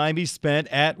his time he spent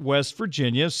at West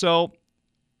Virginia. So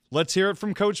let's hear it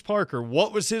from Coach Parker.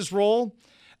 What was his role?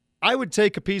 I would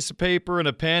take a piece of paper and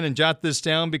a pen and jot this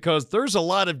down because there's a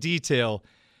lot of detail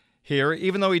here,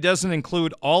 even though he doesn't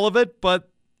include all of it.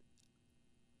 But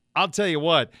I'll tell you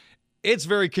what, it's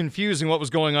very confusing what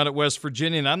was going on at West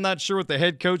Virginia, and I'm not sure what the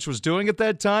head coach was doing at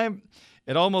that time.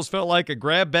 It almost felt like a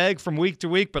grab bag from week to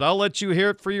week, but I'll let you hear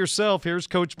it for yourself. Here's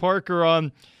Coach Parker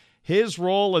on his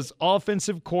role as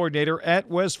offensive coordinator at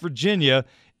West Virginia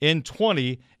in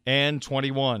 20 and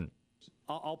 21.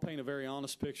 I'll paint a very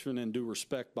honest picture and then due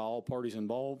respect by all parties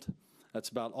involved. That's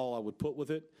about all I would put with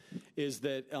it, is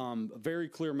that a very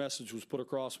clear message was put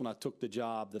across when I took the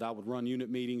job that I would run unit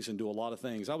meetings and do a lot of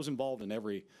things. I was involved in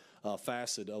every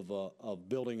facet of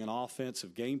building an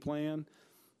offensive game plan,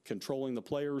 controlling the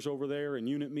players over there in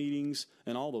unit meetings,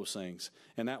 and all those things.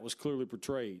 And that was clearly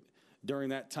portrayed. During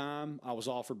that time, I was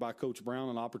offered by Coach Brown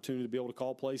an opportunity to be able to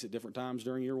call plays at different times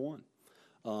during year one.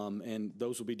 And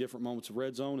those would be different moments of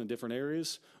red zone in different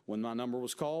areas. When my number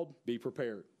was called, be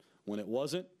prepared. When it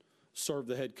wasn't, serve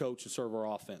the head coach and serve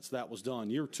our offense. That was done.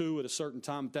 Year two, at a certain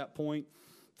time at that point,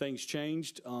 things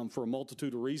changed for a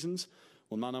multitude of reasons.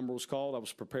 When my number was called, I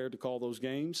was prepared to call those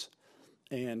games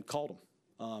and called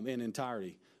them in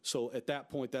entirety. So at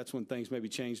that point, that's when things maybe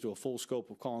changed to a full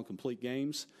scope of calling complete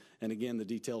games. And again, the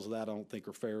details of that I don't think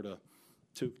are fair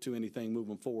to anything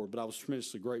moving forward. But I was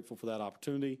tremendously grateful for that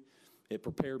opportunity. It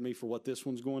prepared me for what this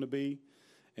one's going to be.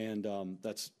 And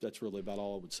that's really about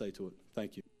all I would say to it.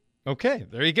 Thank you. Okay,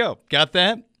 there you go. Got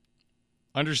that?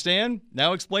 Understand?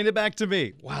 Now explain it back to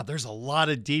me. Wow, there's a lot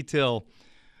of detail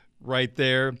right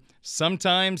there.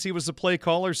 Sometimes he was a play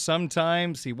caller.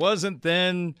 Sometimes he wasn't.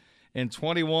 Then in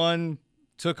 21,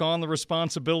 took on the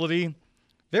responsibility.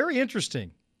 Very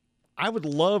interesting. I would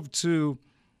love to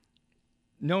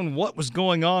know what was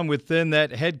going on within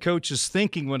that head coach's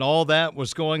thinking when all that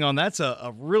was going on. That's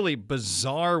a really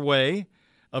bizarre way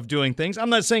of doing things.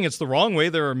 I'm not saying it's the wrong way.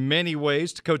 There are many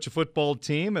ways to coach a football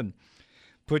team and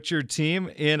put your team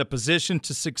in a position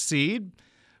to succeed.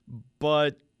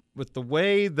 But with the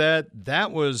way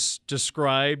that was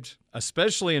described,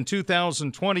 especially in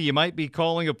 2020, you might be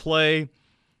calling a play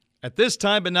at this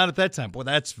time, but not at that time. Boy,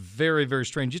 that's very, very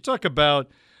strange. You talk about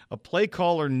a play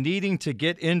caller needing to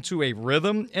get into a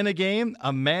rhythm in a game.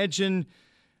 Imagine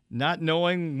not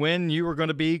knowing when you were going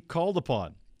to be called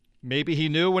upon. Maybe he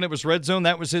knew when it was red zone,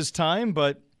 that was his time,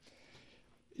 but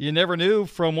you never knew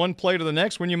from one play to the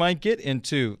next when you might get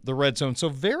into the red zone. So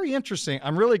very interesting.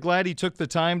 I'm really glad he took the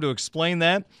time to explain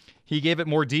that. He gave it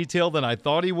more detail than I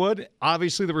thought he would.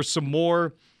 Obviously, there was some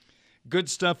more good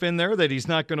stuff in there that he's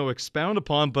not going to expound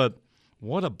upon, but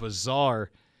what a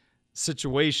bizarre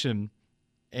situation.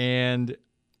 And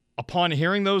upon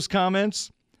hearing those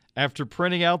comments, after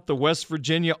printing out the West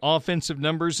Virginia offensive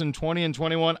numbers in 20 and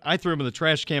 21, I threw them in the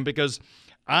trash can because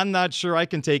I'm not sure I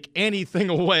can take anything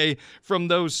away from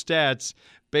those stats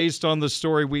based on the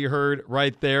story we heard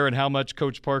right there and how much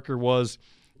Coach Parker was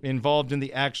involved in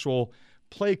the actual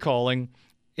play calling,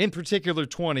 in particular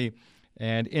 20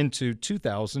 and into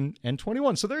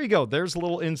 2021. So there you go. There's a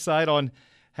little insight on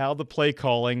how the play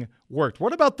calling worked.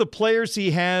 What about the players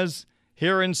he has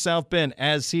here in South Bend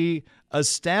as he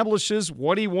establishes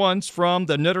what he wants from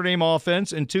the Notre Dame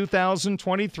offense in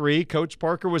 2023? Coach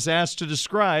Parker was asked to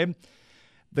describe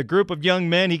the group of young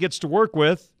men he gets to work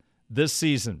with this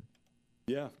season.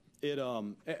 Yeah,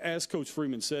 as Coach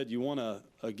Freeman said, you want to,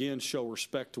 again, show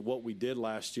respect to what we did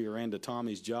last year and to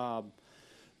Tommy's job.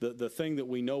 The thing that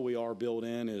we know we are built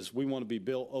in is we want to be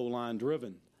built O-line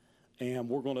driven, and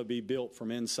we're going to be built from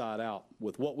inside out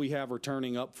with what we have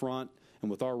returning up front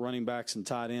and with our running backs and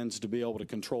tight ends to be able to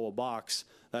control a box.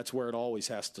 That's where it always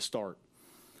has to start.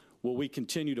 Will we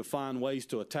continue to find ways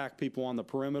to attack people on the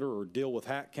perimeter or deal with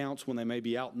hat counts when they may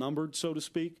be outnumbered, so to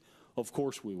speak? Of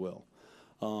course we will.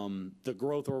 The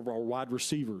growth of our wide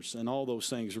receivers and all those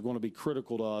things are going to be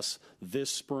critical to us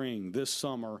this spring, this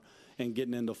summer, and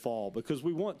getting into fall, because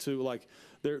we want to, like,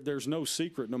 there's no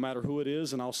secret no matter who it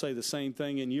is, and I'll say the same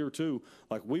thing in year two,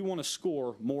 like, we want to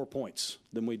score more points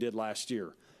than we did last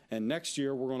year. And next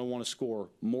year we're going to want to score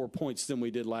more points than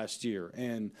we did last year.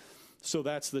 And so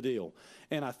that's the deal.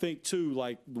 And I think, too,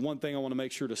 like, one thing I want to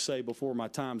make sure to say before my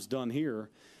time's done here,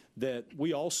 that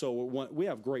we also we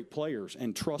have great players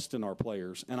and trust in our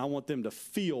players, and I want them to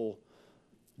feel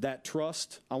that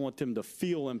trust. I want them to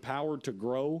feel empowered to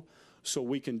grow so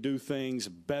we can do things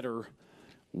better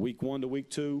week 1 to week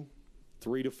 2,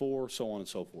 3 to 4, so on and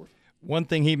so forth. One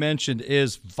thing he mentioned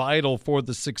is vital for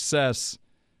the success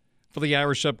for the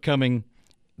Irish upcoming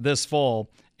this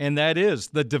fall, and that is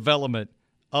the development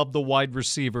of the wide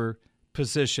receiver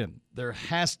position. There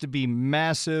has to be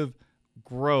massive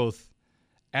growth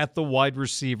at the wide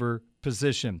receiver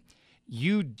position.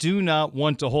 You do not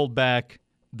want to hold back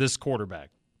this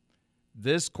quarterback.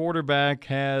 This quarterback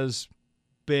has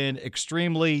been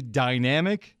extremely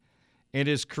dynamic in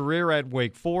his career at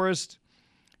Wake Forest.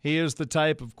 He is the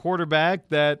type of quarterback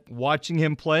that watching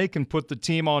him play can put the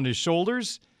team on his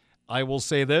shoulders. I will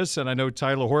say this, and I know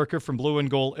Tyler Horka from Blue and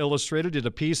Gold Illustrated did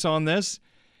a piece on this.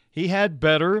 He had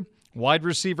better wide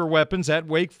receiver weapons at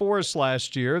Wake Forest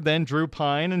last year than Drew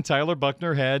Pine and Tyler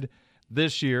Buckner had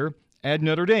this year at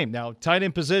Notre Dame. Now, tight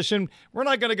end position, we're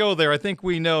not going to go there. I think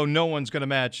we know no one's going to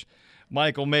match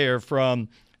Michael Mayer from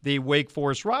the Wake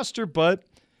Forest roster, but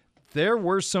there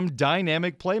were some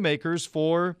dynamic playmakers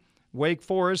for Wake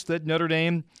Forest that Notre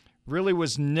Dame really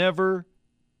was never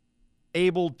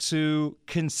able to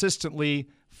consistently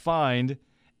find.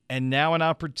 And now an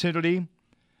opportunity,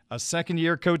 a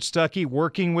second-year Coach Stuckey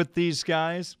working with these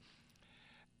guys,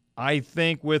 I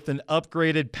think with an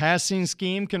upgraded passing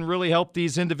scheme can really help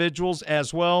these individuals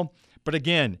as well. But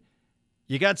again,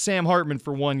 you got Sam Hartman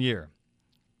for 1 year.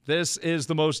 This is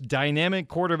the most dynamic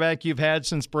quarterback you've had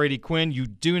since Brady Quinn. You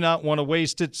do not want to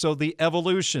waste it, so the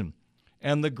evolution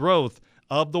and the growth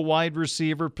of the wide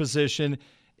receiver position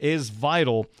is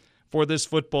vital for this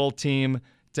football team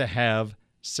to have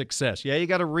success. Yeah, you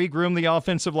got to regroom the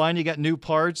offensive line. You got new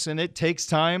parts, and it takes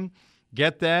time.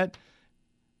 Get that.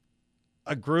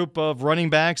 A group of running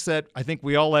backs that I think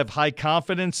we all have high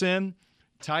confidence in.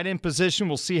 Tight end position,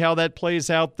 we'll see how that plays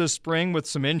out this spring with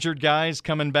some injured guys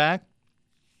coming back.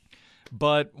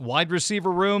 But wide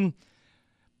receiver room,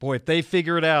 boy, if they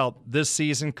figure it out, this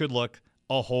season could look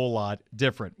a whole lot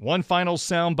different. One final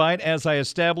soundbite, as I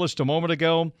established a moment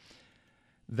ago,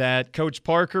 that Coach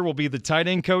Parker will be the tight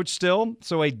end coach still.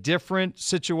 So a different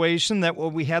situation than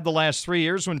what we had the last 3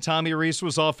 years when Tommy Rees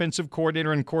was offensive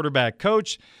coordinator and quarterback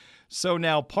coach. So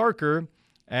now Parker,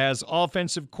 as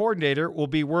offensive coordinator, will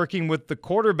be working with the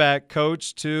quarterback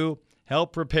coach to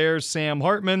help prepare Sam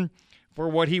Hartman for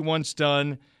what he wants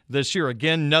done this year.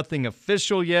 Again, nothing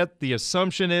official yet. The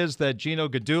assumption is that Gino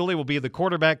Guidugli will be the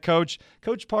quarterback coach.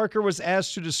 Coach Parker was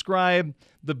asked to describe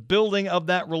the building of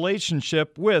that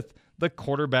relationship with the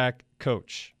quarterback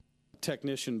coach.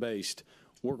 Technician-based,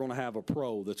 we're going to have a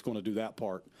pro that's going to do that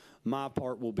part. My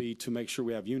part will be to make sure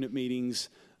we have unit meetings,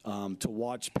 to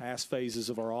watch past phases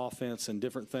of our offense and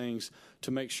different things to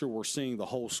make sure we're seeing the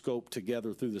whole scope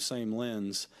together through the same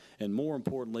lens. And more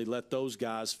importantly, let those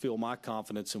guys feel my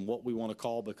confidence in what we want to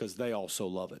call because they also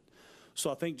love it.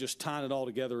 So I think just tying it all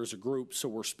together as a group so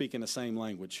we're speaking the same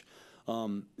language.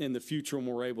 In the future, when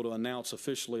we're able to announce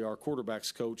officially our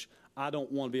quarterback's coach, I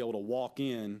don't want to be able to walk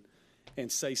in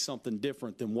and say something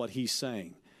different than what he's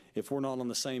saying. If we're not on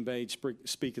the same page,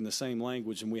 speaking the same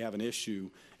language, and we have an issue,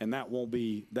 and that will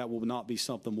not be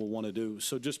something we'll want to do.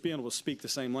 So just being able to speak the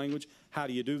same language, how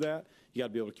do you do that? You got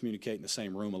to be able to communicate in the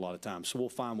same room a lot of times. So we'll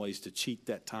find ways to cheat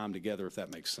that time together, if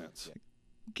that makes sense.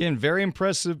 Again, very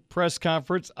impressive press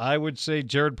conference. I would say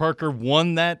Jared Parker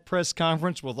won that press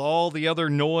conference with all the other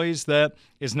noise that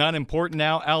is not important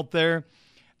now out there.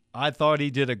 I thought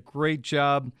he did a great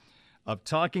job of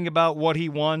talking about what he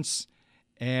wants,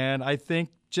 and I think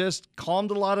just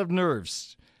calmed a lot of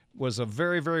nerves. Was a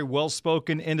very, very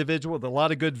well-spoken individual with a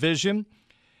lot of good vision.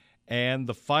 And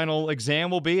the final exam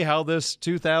will be how this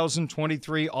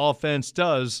 2023 offense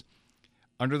does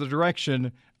under the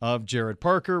direction of Jared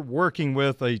Parker, working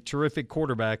with a terrific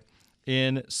quarterback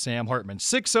in Sam Hartman.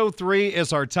 6:03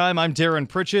 is our time. I'm Darin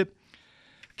Pritchett.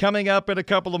 Coming up in a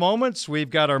couple of moments, we've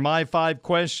got our My 5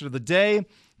 question of the day.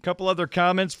 A couple other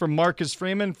comments from Marcus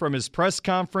Freeman from his press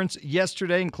conference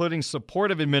yesterday, including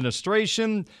supportive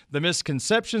administration, the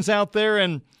misconceptions out there,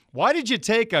 and why did you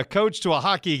take a coach to a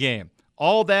hockey game?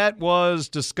 All that was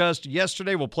discussed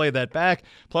yesterday. We'll play that back.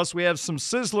 Plus, we have some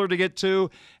sizzler to get to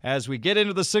as we get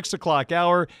into the 6 o'clock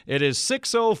hour. It is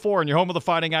 6:04 in your home of the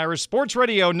Fighting Irish, Sports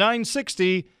Radio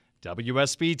 960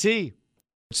 WSBT.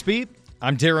 Sportsbeat,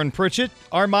 I'm Darin Pritchett.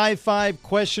 Our My 5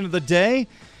 question of the day.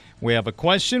 We have a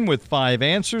question with 5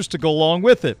 answers to go along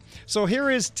with it. So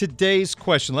here is today's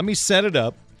question. Let me set it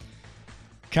up.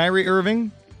 Kyrie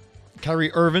Irvin,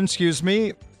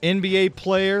 NBA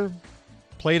player,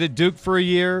 played at Duke for a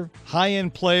year,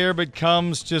 high-end player, but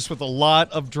comes just with a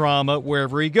lot of drama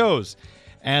wherever he goes.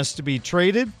 Asked to be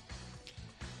traded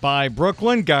by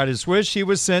Brooklyn, got his wish. He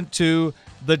was sent to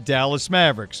the Dallas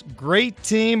Mavericks. Great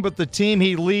team, but the team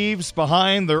he leaves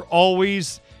behind, they're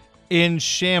always in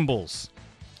shambles.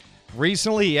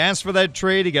 Recently, he asked for that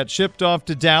trade. He got shipped off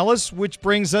to Dallas, which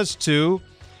brings us to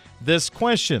this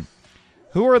question.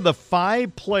 Who are the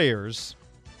 5 players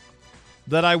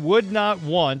that I would not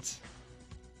want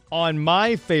on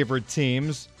my favorite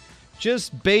teams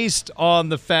just based on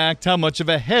the fact how much of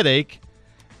a headache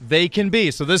they can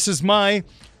be? So this is my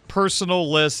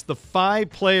personal list. The 5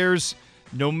 players,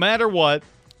 no matter what,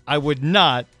 I would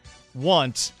not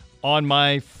want on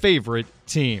my favorite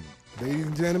team. Ladies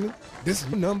and gentlemen, this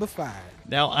is number 5.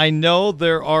 Now, I know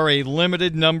there are a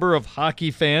limited number of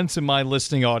hockey fans in my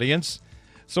listening audience,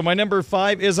 so my number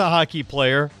 5 is a hockey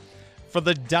player. For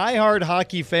the diehard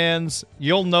hockey fans,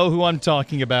 you'll know who I'm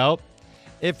talking about.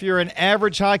 If you're an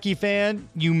average hockey fan,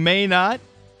 you may not.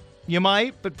 You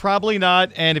might, but probably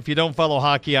not. And if you don't follow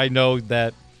hockey, I know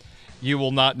that you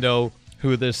will not know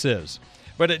who this is.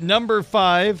 But at number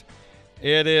 5,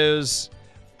 it is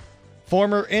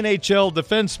former NHL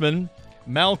defenseman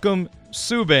Malcolm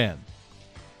Subban.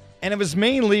 And it was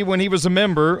mainly when he was a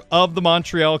member of the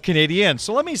Montreal Canadiens.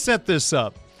 So let me set this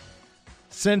up.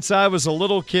 Since I was a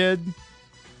little kid,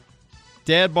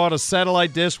 Dad bought a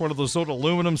satellite dish, one of those old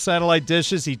aluminum satellite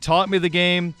dishes. He taught me the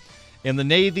game. In the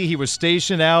Navy, he was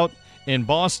stationed out in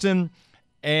Boston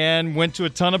and went to a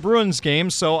ton of Bruins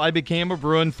games. So I became a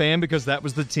Bruin fan because that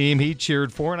was the team he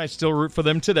cheered for, and I still root for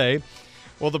them today.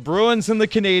 Well, the Bruins and the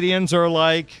Canadiens are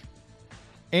like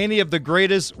any of the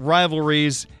greatest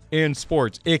rivalries in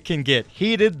sports. It can get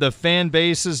heated. The fan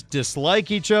bases dislike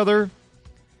each other.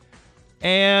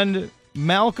 And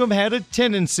Malcolm had a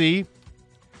tendency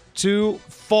to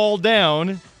fall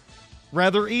down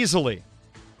rather easily.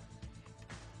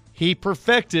 He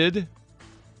perfected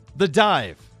the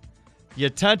dive. You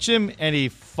touch him and he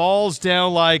falls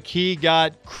down like he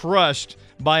got crushed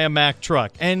by a Mack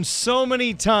truck. And so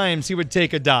many times he would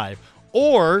take a dive.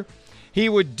 Or he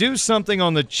would do something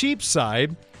on the cheap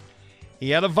side.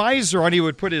 He had a visor on. He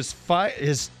would put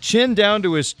his chin down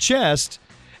to his chest.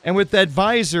 And with that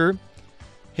visor,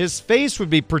 his face would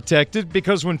be protected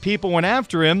because when people went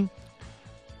after him,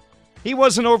 he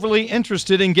wasn't overly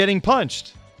interested in getting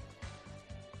punched.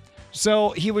 So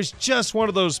he was just one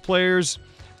of those players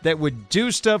that would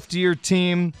do stuff to your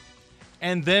team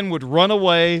and then would run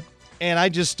away. And I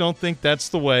just don't think that's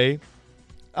the way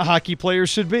a hockey player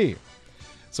should be.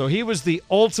 So he was the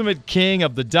ultimate king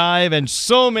of the dive, and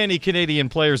so many Canadian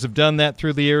players have done that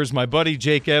through the years. My buddy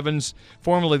Jake Evans,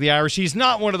 formerly the Irish, he's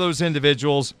not one of those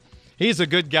individuals. He's a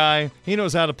good guy. He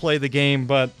knows how to play the game,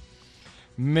 but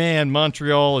man,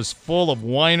 Montreal is full of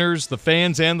whiners, the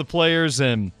fans and the players,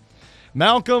 and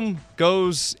Malcolm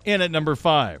goes in at number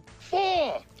 5.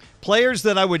 4 players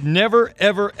that I would never,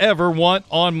 ever, ever want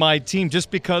on my team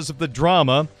just because of the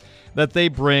drama that they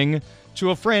bring to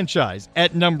a franchise.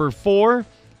 At number 4,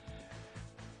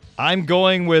 I'm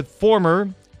going with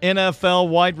former NFL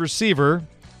wide receiver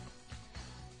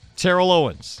Terrell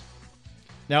Owens.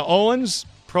 Now, Owens,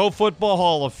 Pro Football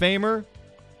Hall of Famer,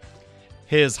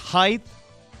 his height,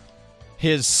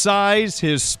 his size,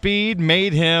 his speed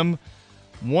made him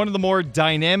one of the more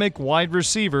dynamic wide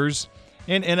receivers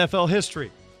in NFL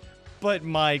history. But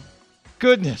my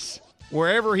goodness,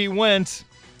 wherever he went,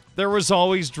 there was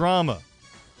always drama.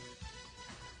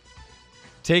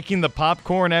 Taking the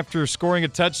popcorn after scoring a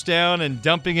touchdown and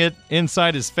dumping it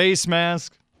inside his face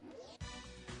mask.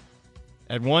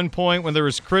 At one point when there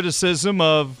was criticism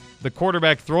of the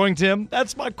quarterback throwing to him,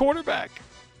 that's my quarterback.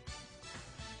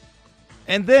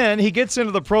 And then he gets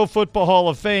into the Pro Football Hall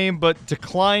of Fame but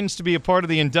declines to be a part of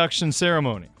the induction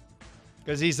ceremony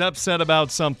because he's upset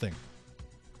about something.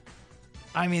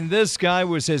 I mean, this guy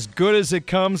was as good as it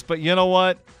comes, but you know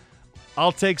what?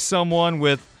 I'll take someone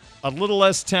with a little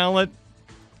less talent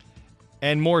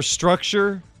and more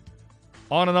structure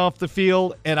on and off the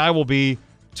field, and I will be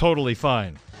totally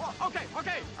fine. Okay.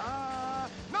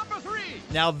 Number 3.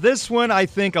 Now, this one, I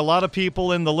think a lot of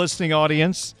people in the listening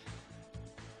audience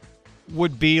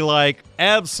would be like,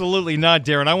 absolutely not,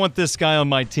 Darin. I want this guy on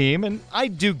my team, and I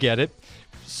do get it.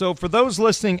 So for those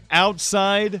listening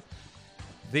outside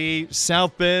the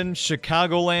South Bend,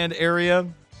 Chicagoland area,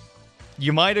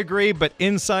 you might agree, but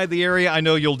inside the area, I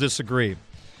know you'll disagree.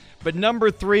 But number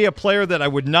 3, a player that I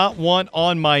would not want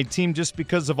on my team just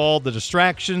because of all the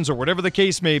distractions or whatever the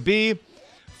case may be,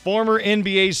 former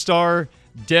NBA star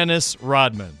Dennis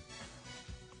Rodman.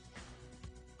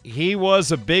 He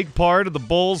was a big part of the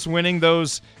Bulls winning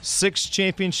those 6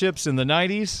 championships in the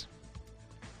 90s.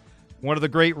 One of the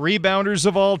great rebounders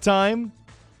of all time.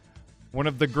 One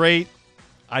of the great,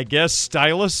 I guess,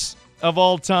 stylists of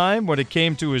all time when it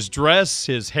came to his dress,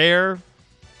 his hair.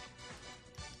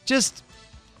 just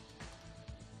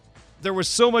there was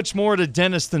so much more to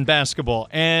Dennis than basketball.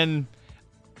 And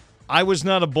I was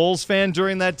not a Bulls fan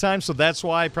during that time, so that's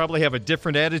why I probably have a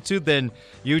different attitude than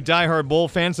you diehard Bull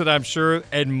fans that I'm sure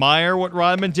admire what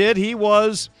Rodman did. He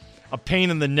was a pain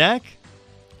in the neck.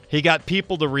 He got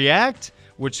people to react,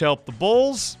 which helped the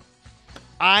Bulls.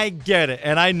 I get it,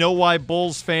 and I know why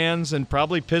Bulls fans and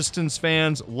probably Pistons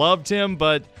fans loved him,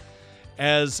 but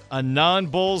as a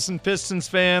non-Bulls and Pistons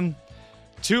fan,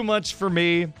 too much for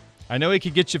me. I know he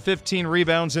could get you 15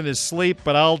 rebounds in his sleep,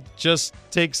 but I'll just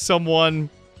take someone,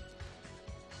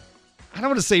 I don't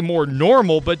want to say more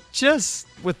normal, but just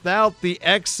without the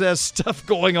excess stuff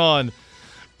going on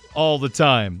all the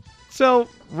time. So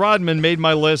Rodman made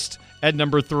my list at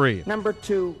number 3. Number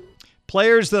 2.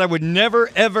 Players that I would never,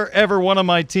 ever, ever want on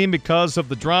my team because of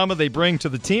the drama they bring to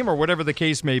the team or whatever the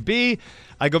case may be.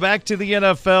 I go back to the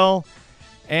NFL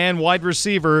and wide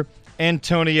receiver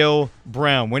Antonio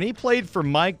Brown. When he played for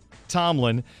Mike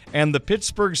Tomlin and the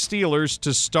Pittsburgh Steelers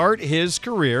to start his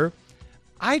career,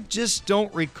 I just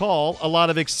don't recall a lot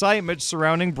of excitement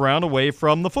surrounding Brown away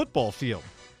from the football field.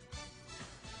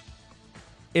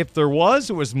 If there was,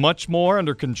 it was much more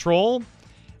under control.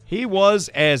 He was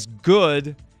as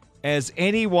good as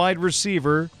any wide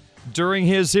receiver during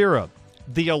his era.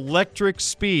 The electric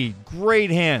speed,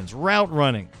 great hands, route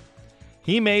running.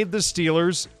 He made the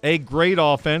Steelers a great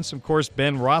offense. Of course,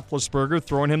 Ben Roethlisberger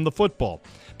throwing him the football.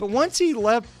 But once he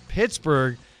left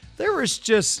Pittsburgh, there was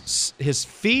just his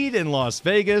feet in Las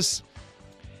Vegas.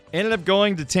 Ended up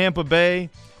going to Tampa Bay,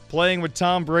 playing with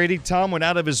Tom Brady. Tom went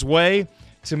out of his way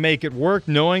to make it work,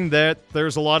 knowing that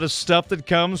there's a lot of stuff that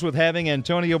comes with having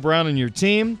Antonio Brown in your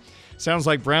team. Sounds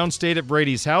like Brown stayed at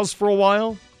Brady's house for a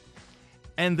while.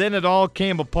 And then it all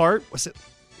came apart. Was it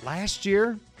last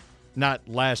year? Not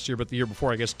last year, but the year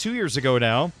before, I guess 2 years ago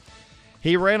now.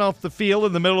 He ran off the field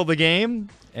in the middle of the game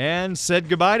and said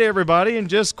goodbye to everybody and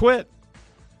just quit.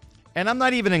 And I'm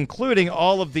not even including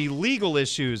all of the legal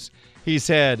issues he's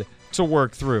had to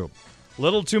work through.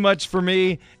 Little too much for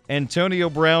me. Antonio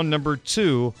Brown, number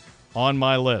 2 on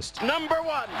my list. Number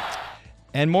 1.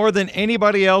 And more than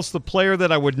anybody else, the player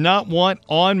that I would not want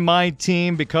on my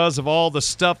team because of all the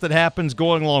stuff that happens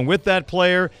going along with that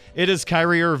player, it is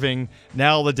Kyrie Irving,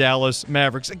 now the Dallas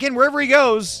Mavericks. Again, wherever he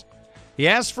goes, he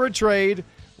asks for a trade.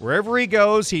 Wherever he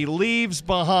goes, he leaves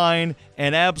behind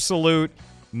an absolute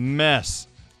mess.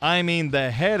 I mean,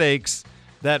 the headaches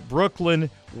that Brooklyn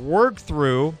worked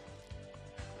through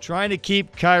trying to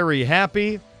keep Kyrie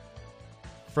happy,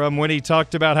 from when he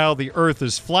talked about how the earth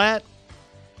is flat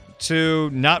to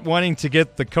not wanting to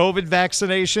get the COVID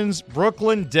vaccinations.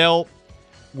 Brooklyn dealt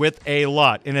with a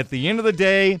lot. And at the end of the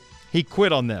day, he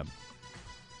quit on them.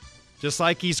 Just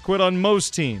like he's quit on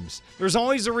most teams. There's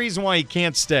always a reason why he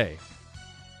can't stay.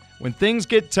 When things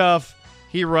get tough,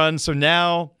 he runs. So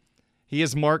now he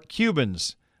is Mark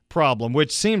Cuban's problem,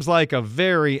 which seems like a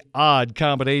very odd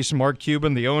combination. Mark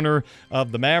Cuban, the owner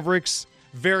of the Mavericks,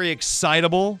 very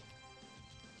excitable.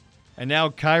 And now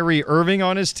Kyrie Irving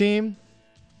on his team.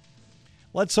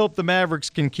 Let's hope the Mavericks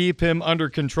can keep him under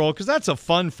control, because that's a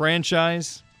fun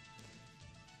franchise.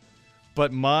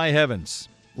 But my heavens,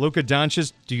 Luka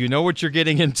Doncic, do you know what you're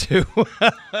getting into?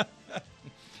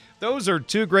 Those are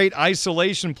 2 great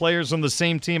isolation players on the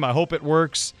same team. I hope it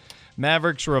works.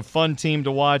 Mavericks are a fun team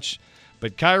to watch.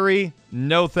 But Kyrie,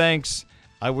 no thanks.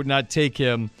 I would not take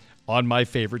him on my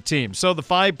favorite team. So the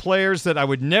 5 players that I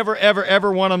would never, ever,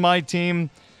 ever want on my team,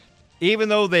 even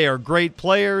though they are great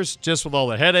players, just with all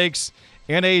the headaches.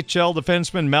 NHL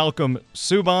defenseman Malcolm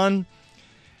Subban,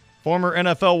 former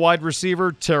NFL wide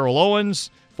receiver Terrell Owens,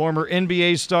 former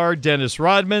NBA star Dennis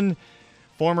Rodman,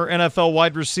 former NFL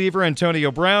wide receiver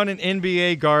Antonio Brown, and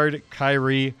NBA guard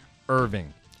Kyrie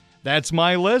Irving. That's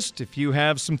my list. If you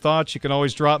have some thoughts, you can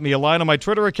always drop me a line on my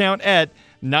Twitter account at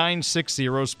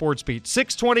 960Sportsbeat.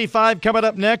 6:25 coming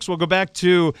up next. We'll go back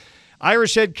to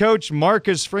Irish head coach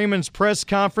Marcus Freeman's press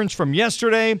conference from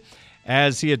yesterday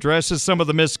as he addresses some of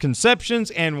the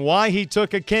misconceptions and why he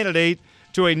took a candidate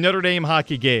to a Notre Dame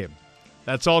hockey game.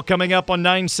 That's all coming up on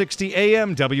 960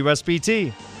 AM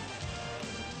WSBT.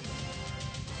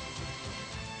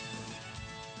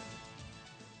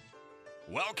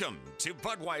 Welcome to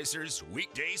Budweiser's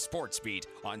Weekday Sports Beat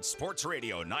on Sports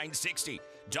Radio 960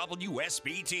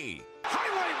 WSBT.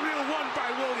 Highlight reel won by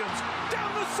Williams.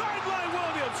 Down the sideline,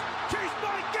 Williams. Chased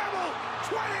by Gamble.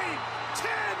 20,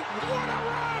 10. What a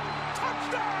run!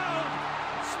 Touchdown!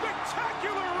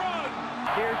 Spectacular run!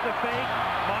 Here's the fake.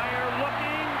 Meyer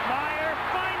looking. Meyer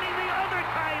finding the other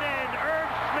tight end. Irv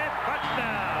Smith,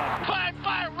 touchdown.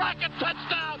 5-5 rocket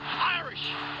touchdown,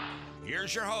 Irish.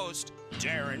 Here's your host,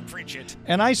 Darin Pritchett.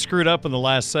 And I screwed up in the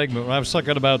last segment when I was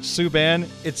talking about Subban.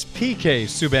 It's PK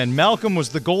Subban. Malcolm was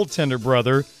the goaltender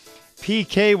brother.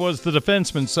 PK was the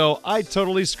defenseman, so I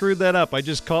totally screwed that up. I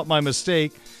just caught my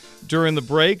mistake during the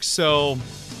break, so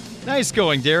nice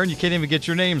going, Darin. You can't even get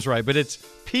your names right, but it's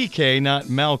PK, not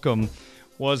Malcolm,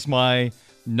 was my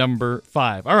number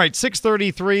 5. All right,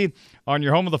 6:33 on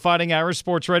your home of the Fighting Irish,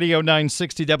 Sports Radio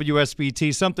 960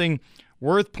 WSBT. Something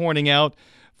worth pointing out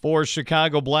for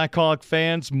Chicago Blackhawk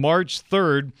fans, March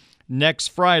 3rd, next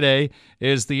Friday,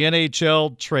 is the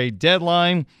NHL trade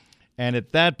deadline. And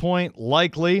at that point,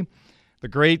 likely, the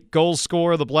great goal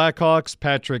scorer of the Blackhawks,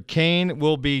 Patrick Kane,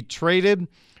 will be traded.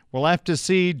 We'll have to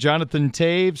see. Jonathan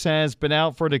Toews has been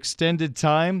out for an extended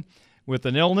time with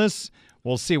an illness.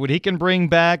 We'll see what he can bring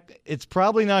back. It's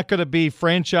probably not going to be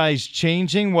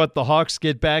franchise-changing what the Hawks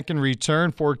get back in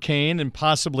return for Kane and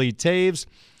possibly Toews,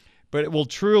 but it will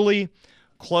truly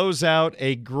close out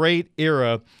a great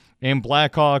era in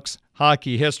Blackhawks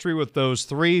hockey history with those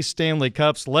 3 Stanley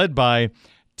Cups led by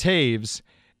Toews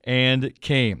and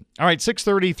Kane. All right,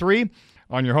 6:33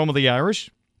 on your home of the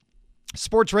Irish.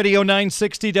 Sports Radio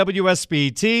 960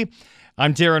 WSBT.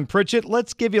 I'm Darin Pritchett.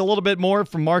 Let's give you a little bit more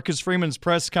from Marcus Freeman's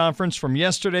press conference from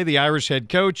yesterday. The Irish head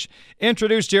coach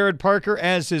introduced Jared Parker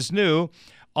as his new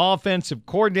offensive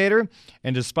coordinator,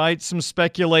 and despite some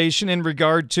speculation in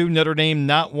regard to Notre Dame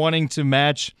not wanting to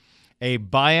match a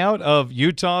buyout of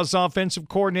Utah's offensive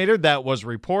coordinator that was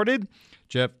reported,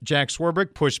 Jack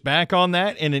Swarbrick pushed back on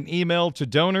that in an email to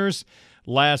donors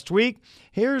last week.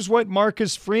 Here's what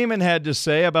Marcus Freeman had to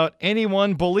say about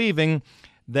anyone believing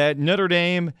that Notre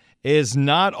Dame is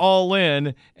not all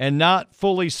in and not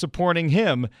fully supporting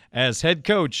him as head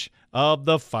coach of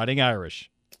the Fighting Irish.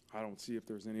 I don't see if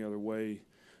there's any other way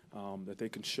that they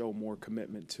can show more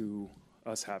commitment to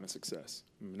us having success.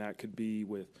 I mean, that could be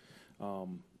with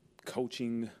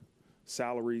coaching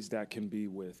salaries, that can be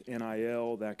with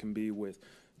NIL, that can be with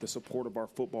the support of our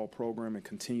football program and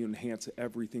continue to enhance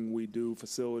everything we do,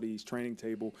 facilities, training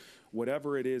table,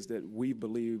 whatever it is that we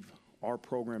believe our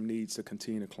program needs to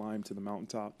continue to climb to the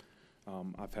mountaintop.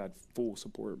 I've had full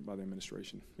support by the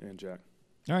administration and Jack.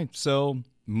 All right, so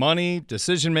money,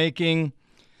 decision-making,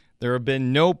 there have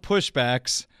been no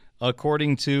pushbacks,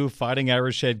 according to Fighting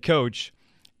Irish head coach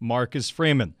Marcus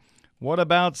Freeman. What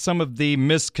about some of the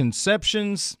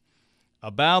misconceptions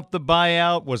about the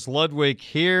buyout? Was Ludwig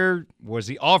here? Was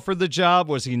he offered the job?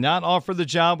 Was he not offered the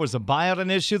job? Was the buyout an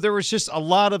issue? There was just a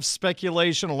lot of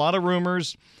speculation, a lot of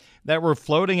rumors that were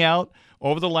floating out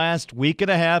over the last week and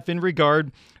a half in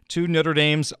regard to Notre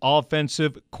Dame's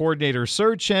offensive coordinator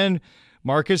search, and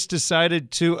Marcus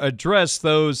decided to address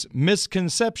those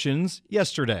misconceptions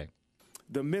yesterday.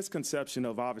 The misconception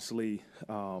of obviously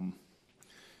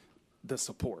the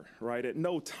support, right? At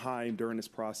no time during this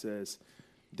process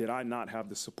did I not have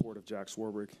the support of Jack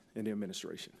Swarbrick and the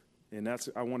administration. And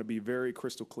I want to be very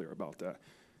crystal clear about that.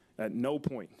 At no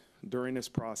point during this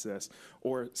process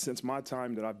or since my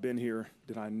time that I've been here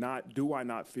do I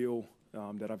not feel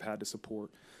that I've had the support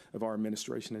of our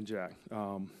administration and Jack.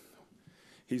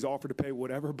 He's offered to pay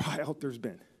whatever buyout there's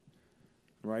been,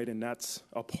 right? And that's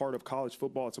a part of college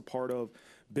football. It's a part of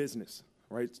business,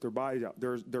 right?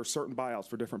 There's certain buyouts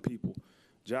for different people.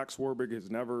 Jack Swarbrick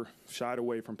has never shied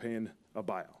away from paying a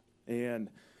buyout. And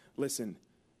listen,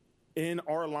 in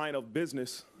our line of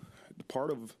business,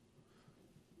 part of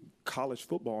college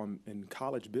football and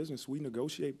college business, we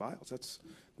negotiate buyouts. That's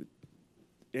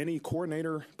any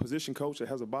coordinator, position coach that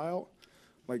has a buyout,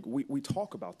 like we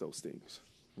talk about those things,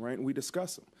 right? And we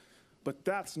discuss them. But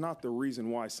that's not the reason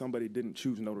why somebody didn't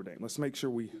choose Notre Dame. Let's make sure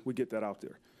we get that out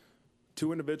there.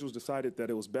 2 individuals decided that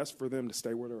it was best for them to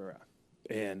stay where they're at.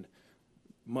 And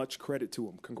much credit to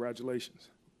them. Congratulations.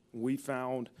 We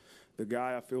found the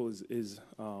guy I feel is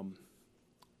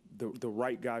the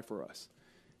right guy for us.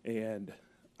 And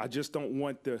I just don't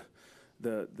want the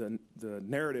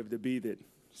narrative to be that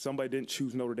somebody didn't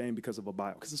choose Notre Dame because of a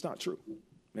buyout, because it's not true.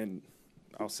 And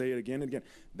I'll say it again and again.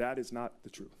 That is not the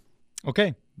truth.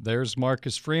 Okay, there's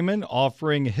Marcus Freeman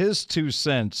offering his 2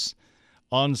 cents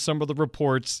on some of the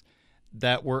reports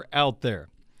that were out there.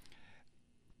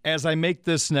 As I make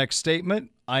this next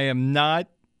statement, I am not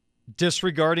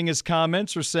disregarding his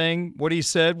comments or saying what he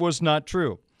said was not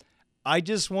true. I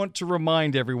just want to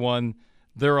remind everyone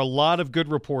there are a lot of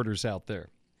good reporters out there.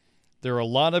 There are a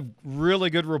lot of really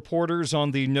good reporters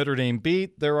on the Notre Dame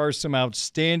beat. There are some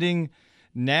outstanding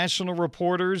national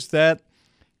reporters that,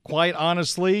 quite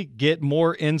honestly, get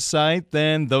more insight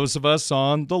than those of us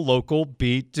on the local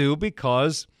beat do,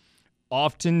 because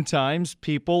oftentimes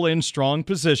people in strong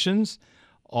positions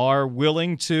are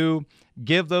willing to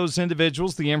give those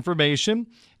individuals the information,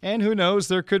 and who knows,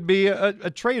 there could be a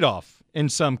trade-off in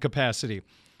some capacity.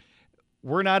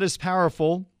 We're not as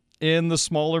powerful in the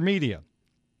smaller media.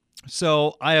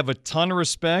 So I have a ton of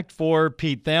respect for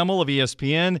Pete Thamel of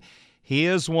ESPN. He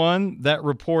is one that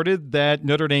reported that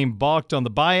Notre Dame balked on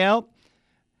the buyout.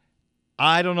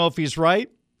 I don't know if he's right.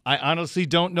 I honestly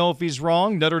don't know if he's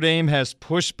wrong. Notre Dame has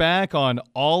pushed back on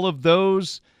all of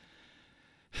those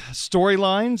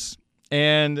storylines,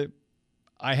 and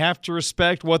I have to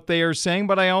respect what they are saying,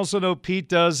 but I also know Pete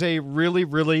does a really,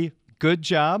 really good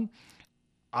job.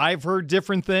 I've heard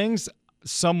different things.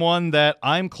 Someone that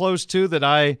I'm close to, that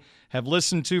I have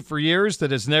listened to for years,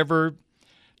 that has never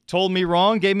told me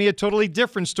wrong, gave me a totally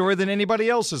different story than anybody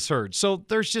else has heard. So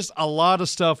there's just a lot of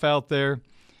stuff out there.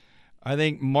 I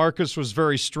think Marcus was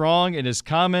very strong in his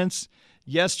comments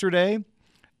yesterday,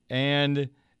 and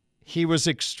he was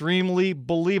extremely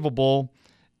believable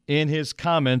in his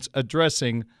comments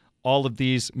addressing all of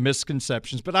these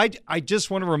misconceptions. But I just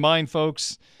want to remind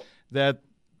folks that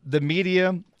the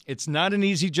media, it's not an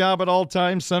easy job at all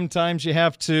times. Sometimes you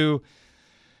have to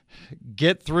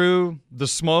get through the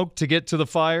smoke to get to the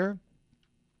fire.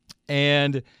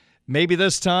 And maybe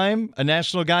this time a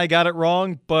national guy got it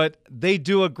wrong, but they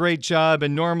do a great job,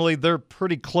 and normally they're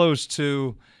pretty close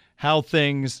to how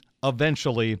things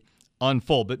eventually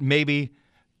unfold, but maybe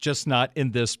just not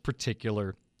in this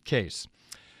particular case.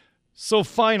 So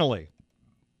finally,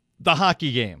 the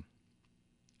hockey game.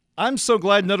 I'm so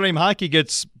glad Notre Dame hockey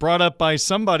gets brought up by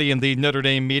somebody in the Notre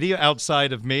Dame media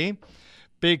outside of me,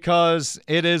 because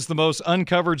it is the most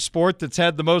uncovered sport that's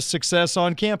had the most success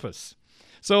on campus.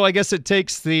 So I guess it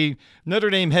takes the Notre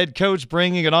Dame head coach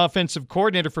bringing an offensive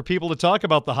coordinator for people to talk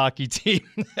about the hockey team.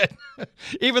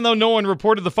 Even though no one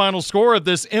reported the final score of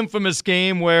this infamous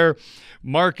game where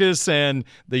Marcus and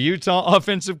the Utah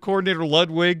offensive coordinator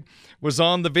Ludwig was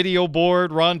on the video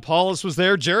board, Ron Paulus was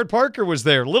there, Jared Parker was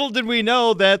there. Little did we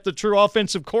know that the true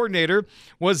offensive coordinator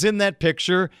was in that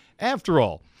picture after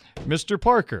all, Mr.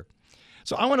 Parker.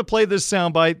 So I want to play this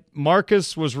soundbite.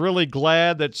 Marcus was really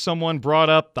glad that someone brought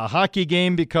up the hockey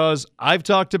game, because I've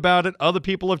talked about it, other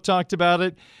people have talked about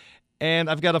it, and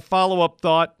I've got a follow-up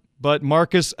thought, but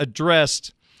Marcus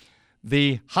addressed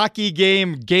the hockey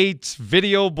game gate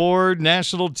video board,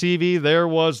 national TV. There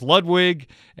was Ludwig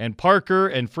and Parker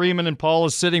and Freeman and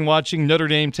Paulus sitting watching Notre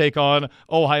Dame take on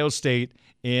Ohio State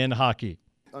in hockey.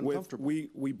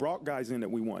 We brought guys in that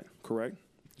we want, correct?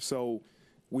 So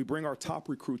we bring our top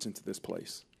recruits into this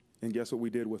place. And guess what we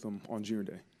did with them on Junior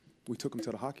Day? We took them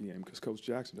to the hockey game, because Coach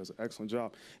Jackson does an excellent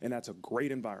job, and that's a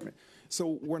great environment.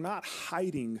 So we're not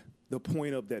hiding the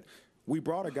point of that. We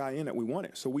brought a guy in that we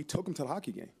wanted, so we took him to the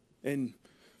hockey game. And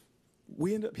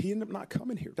he ended up not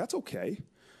coming here. That's okay.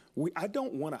 I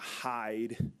don't want to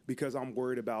hide because I'm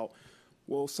worried about,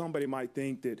 well, somebody might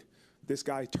think that this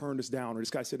guy turned us down, or this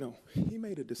guy said, no, he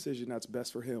made a decision that's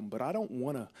best for him. But I don't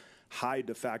want to hide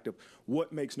the fact of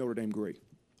what makes Notre Dame great,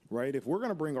 right? If we're going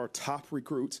to bring our top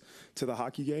recruits to the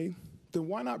hockey game, then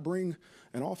why not bring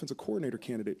an offensive coordinator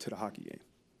candidate to the hockey game?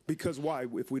 Because why?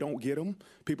 If we don't get them,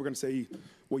 people are going to say,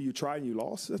 well, you tried and you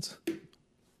lost.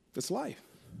 That's life.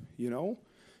 You know,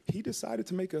 he decided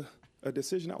to make a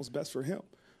decision that was best for him.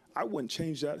 I wouldn't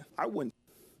change that. I wouldn't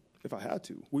if I had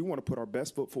to. We want to put our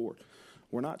best foot forward.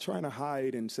 We're not trying to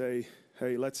hide and say,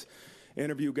 hey, let's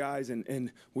interview guys,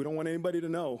 and we don't want anybody to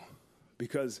know,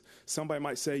 because somebody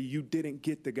might say you didn't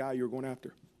get the guy you're going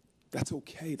after. That's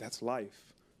okay. That's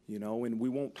life, you know, and we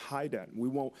won't hide that. We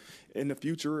won't, in the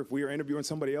future, if we are interviewing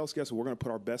somebody else, guess what? We're going to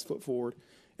put our best foot forward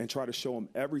and try to show them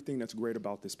everything that's great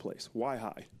about this place. Why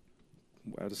hide?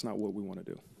 Well, that's not what we want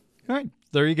to do. All right,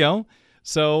 there you go.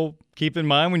 So keep in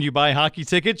mind, when you buy hockey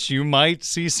tickets, you might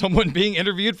see someone being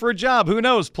interviewed for a job. Who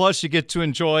knows? Plus, you get to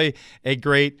enjoy a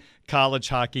great college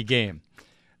hockey game.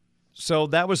 So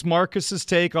that was Marcus's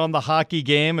take on the hockey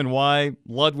game and why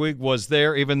Ludwig was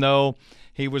there, even though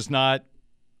he was not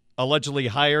allegedly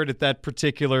hired at that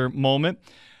particular moment.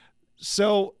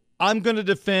 So I'm going to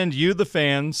defend you, the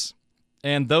fans,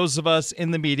 and those of us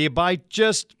in the media by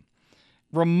just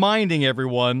reminding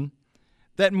everyone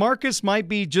that Marcus might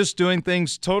be just doing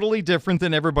things totally different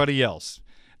than everybody else.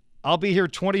 I'll be here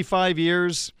 25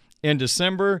 years in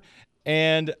December,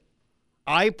 and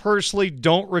I personally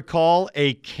don't recall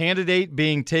a candidate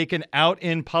being taken out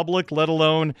in public, let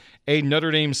alone a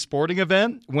Notre Dame sporting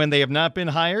event, when they have not been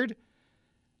hired.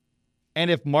 And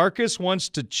if Marcus wants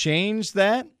to change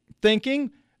that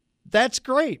thinking, that's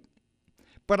great.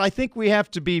 But I think we have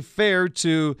to be fair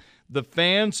to the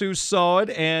fans who saw it,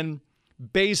 and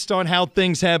based on how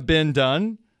things have been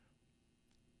done,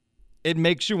 it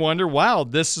makes you wonder, wow,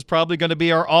 this is probably going to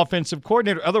be our offensive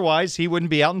coordinator. Otherwise, he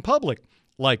wouldn't be out in public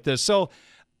like this. So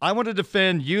I want to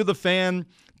defend you, the fan,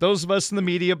 those of us in the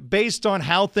media, based on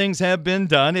how things have been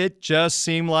done. It just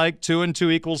seemed like 2 and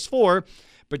 2 equals 4.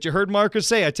 But you heard Marcus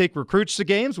say, I take recruits to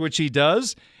games, which he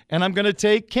does, and I'm going to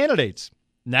take candidates.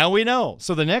 Now we know.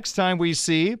 So the next time we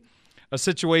see a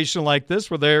situation like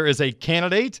this where there is a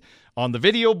candidate on the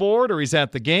video board, or he's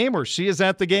at the game, or she is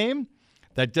at the game,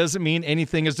 that doesn't mean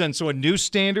anything is done. So a new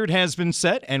standard has been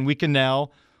set, and we can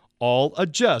now all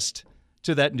adjust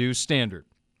to that new standard.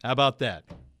 How about that?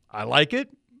 I like it.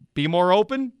 Be more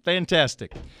open.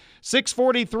 Fantastic.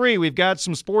 6:43, we've got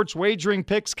some sports wagering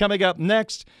picks coming up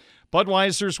next.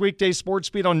 Budweiser's Weekday Sports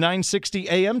Beat on 960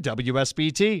 AM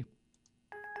WSBT.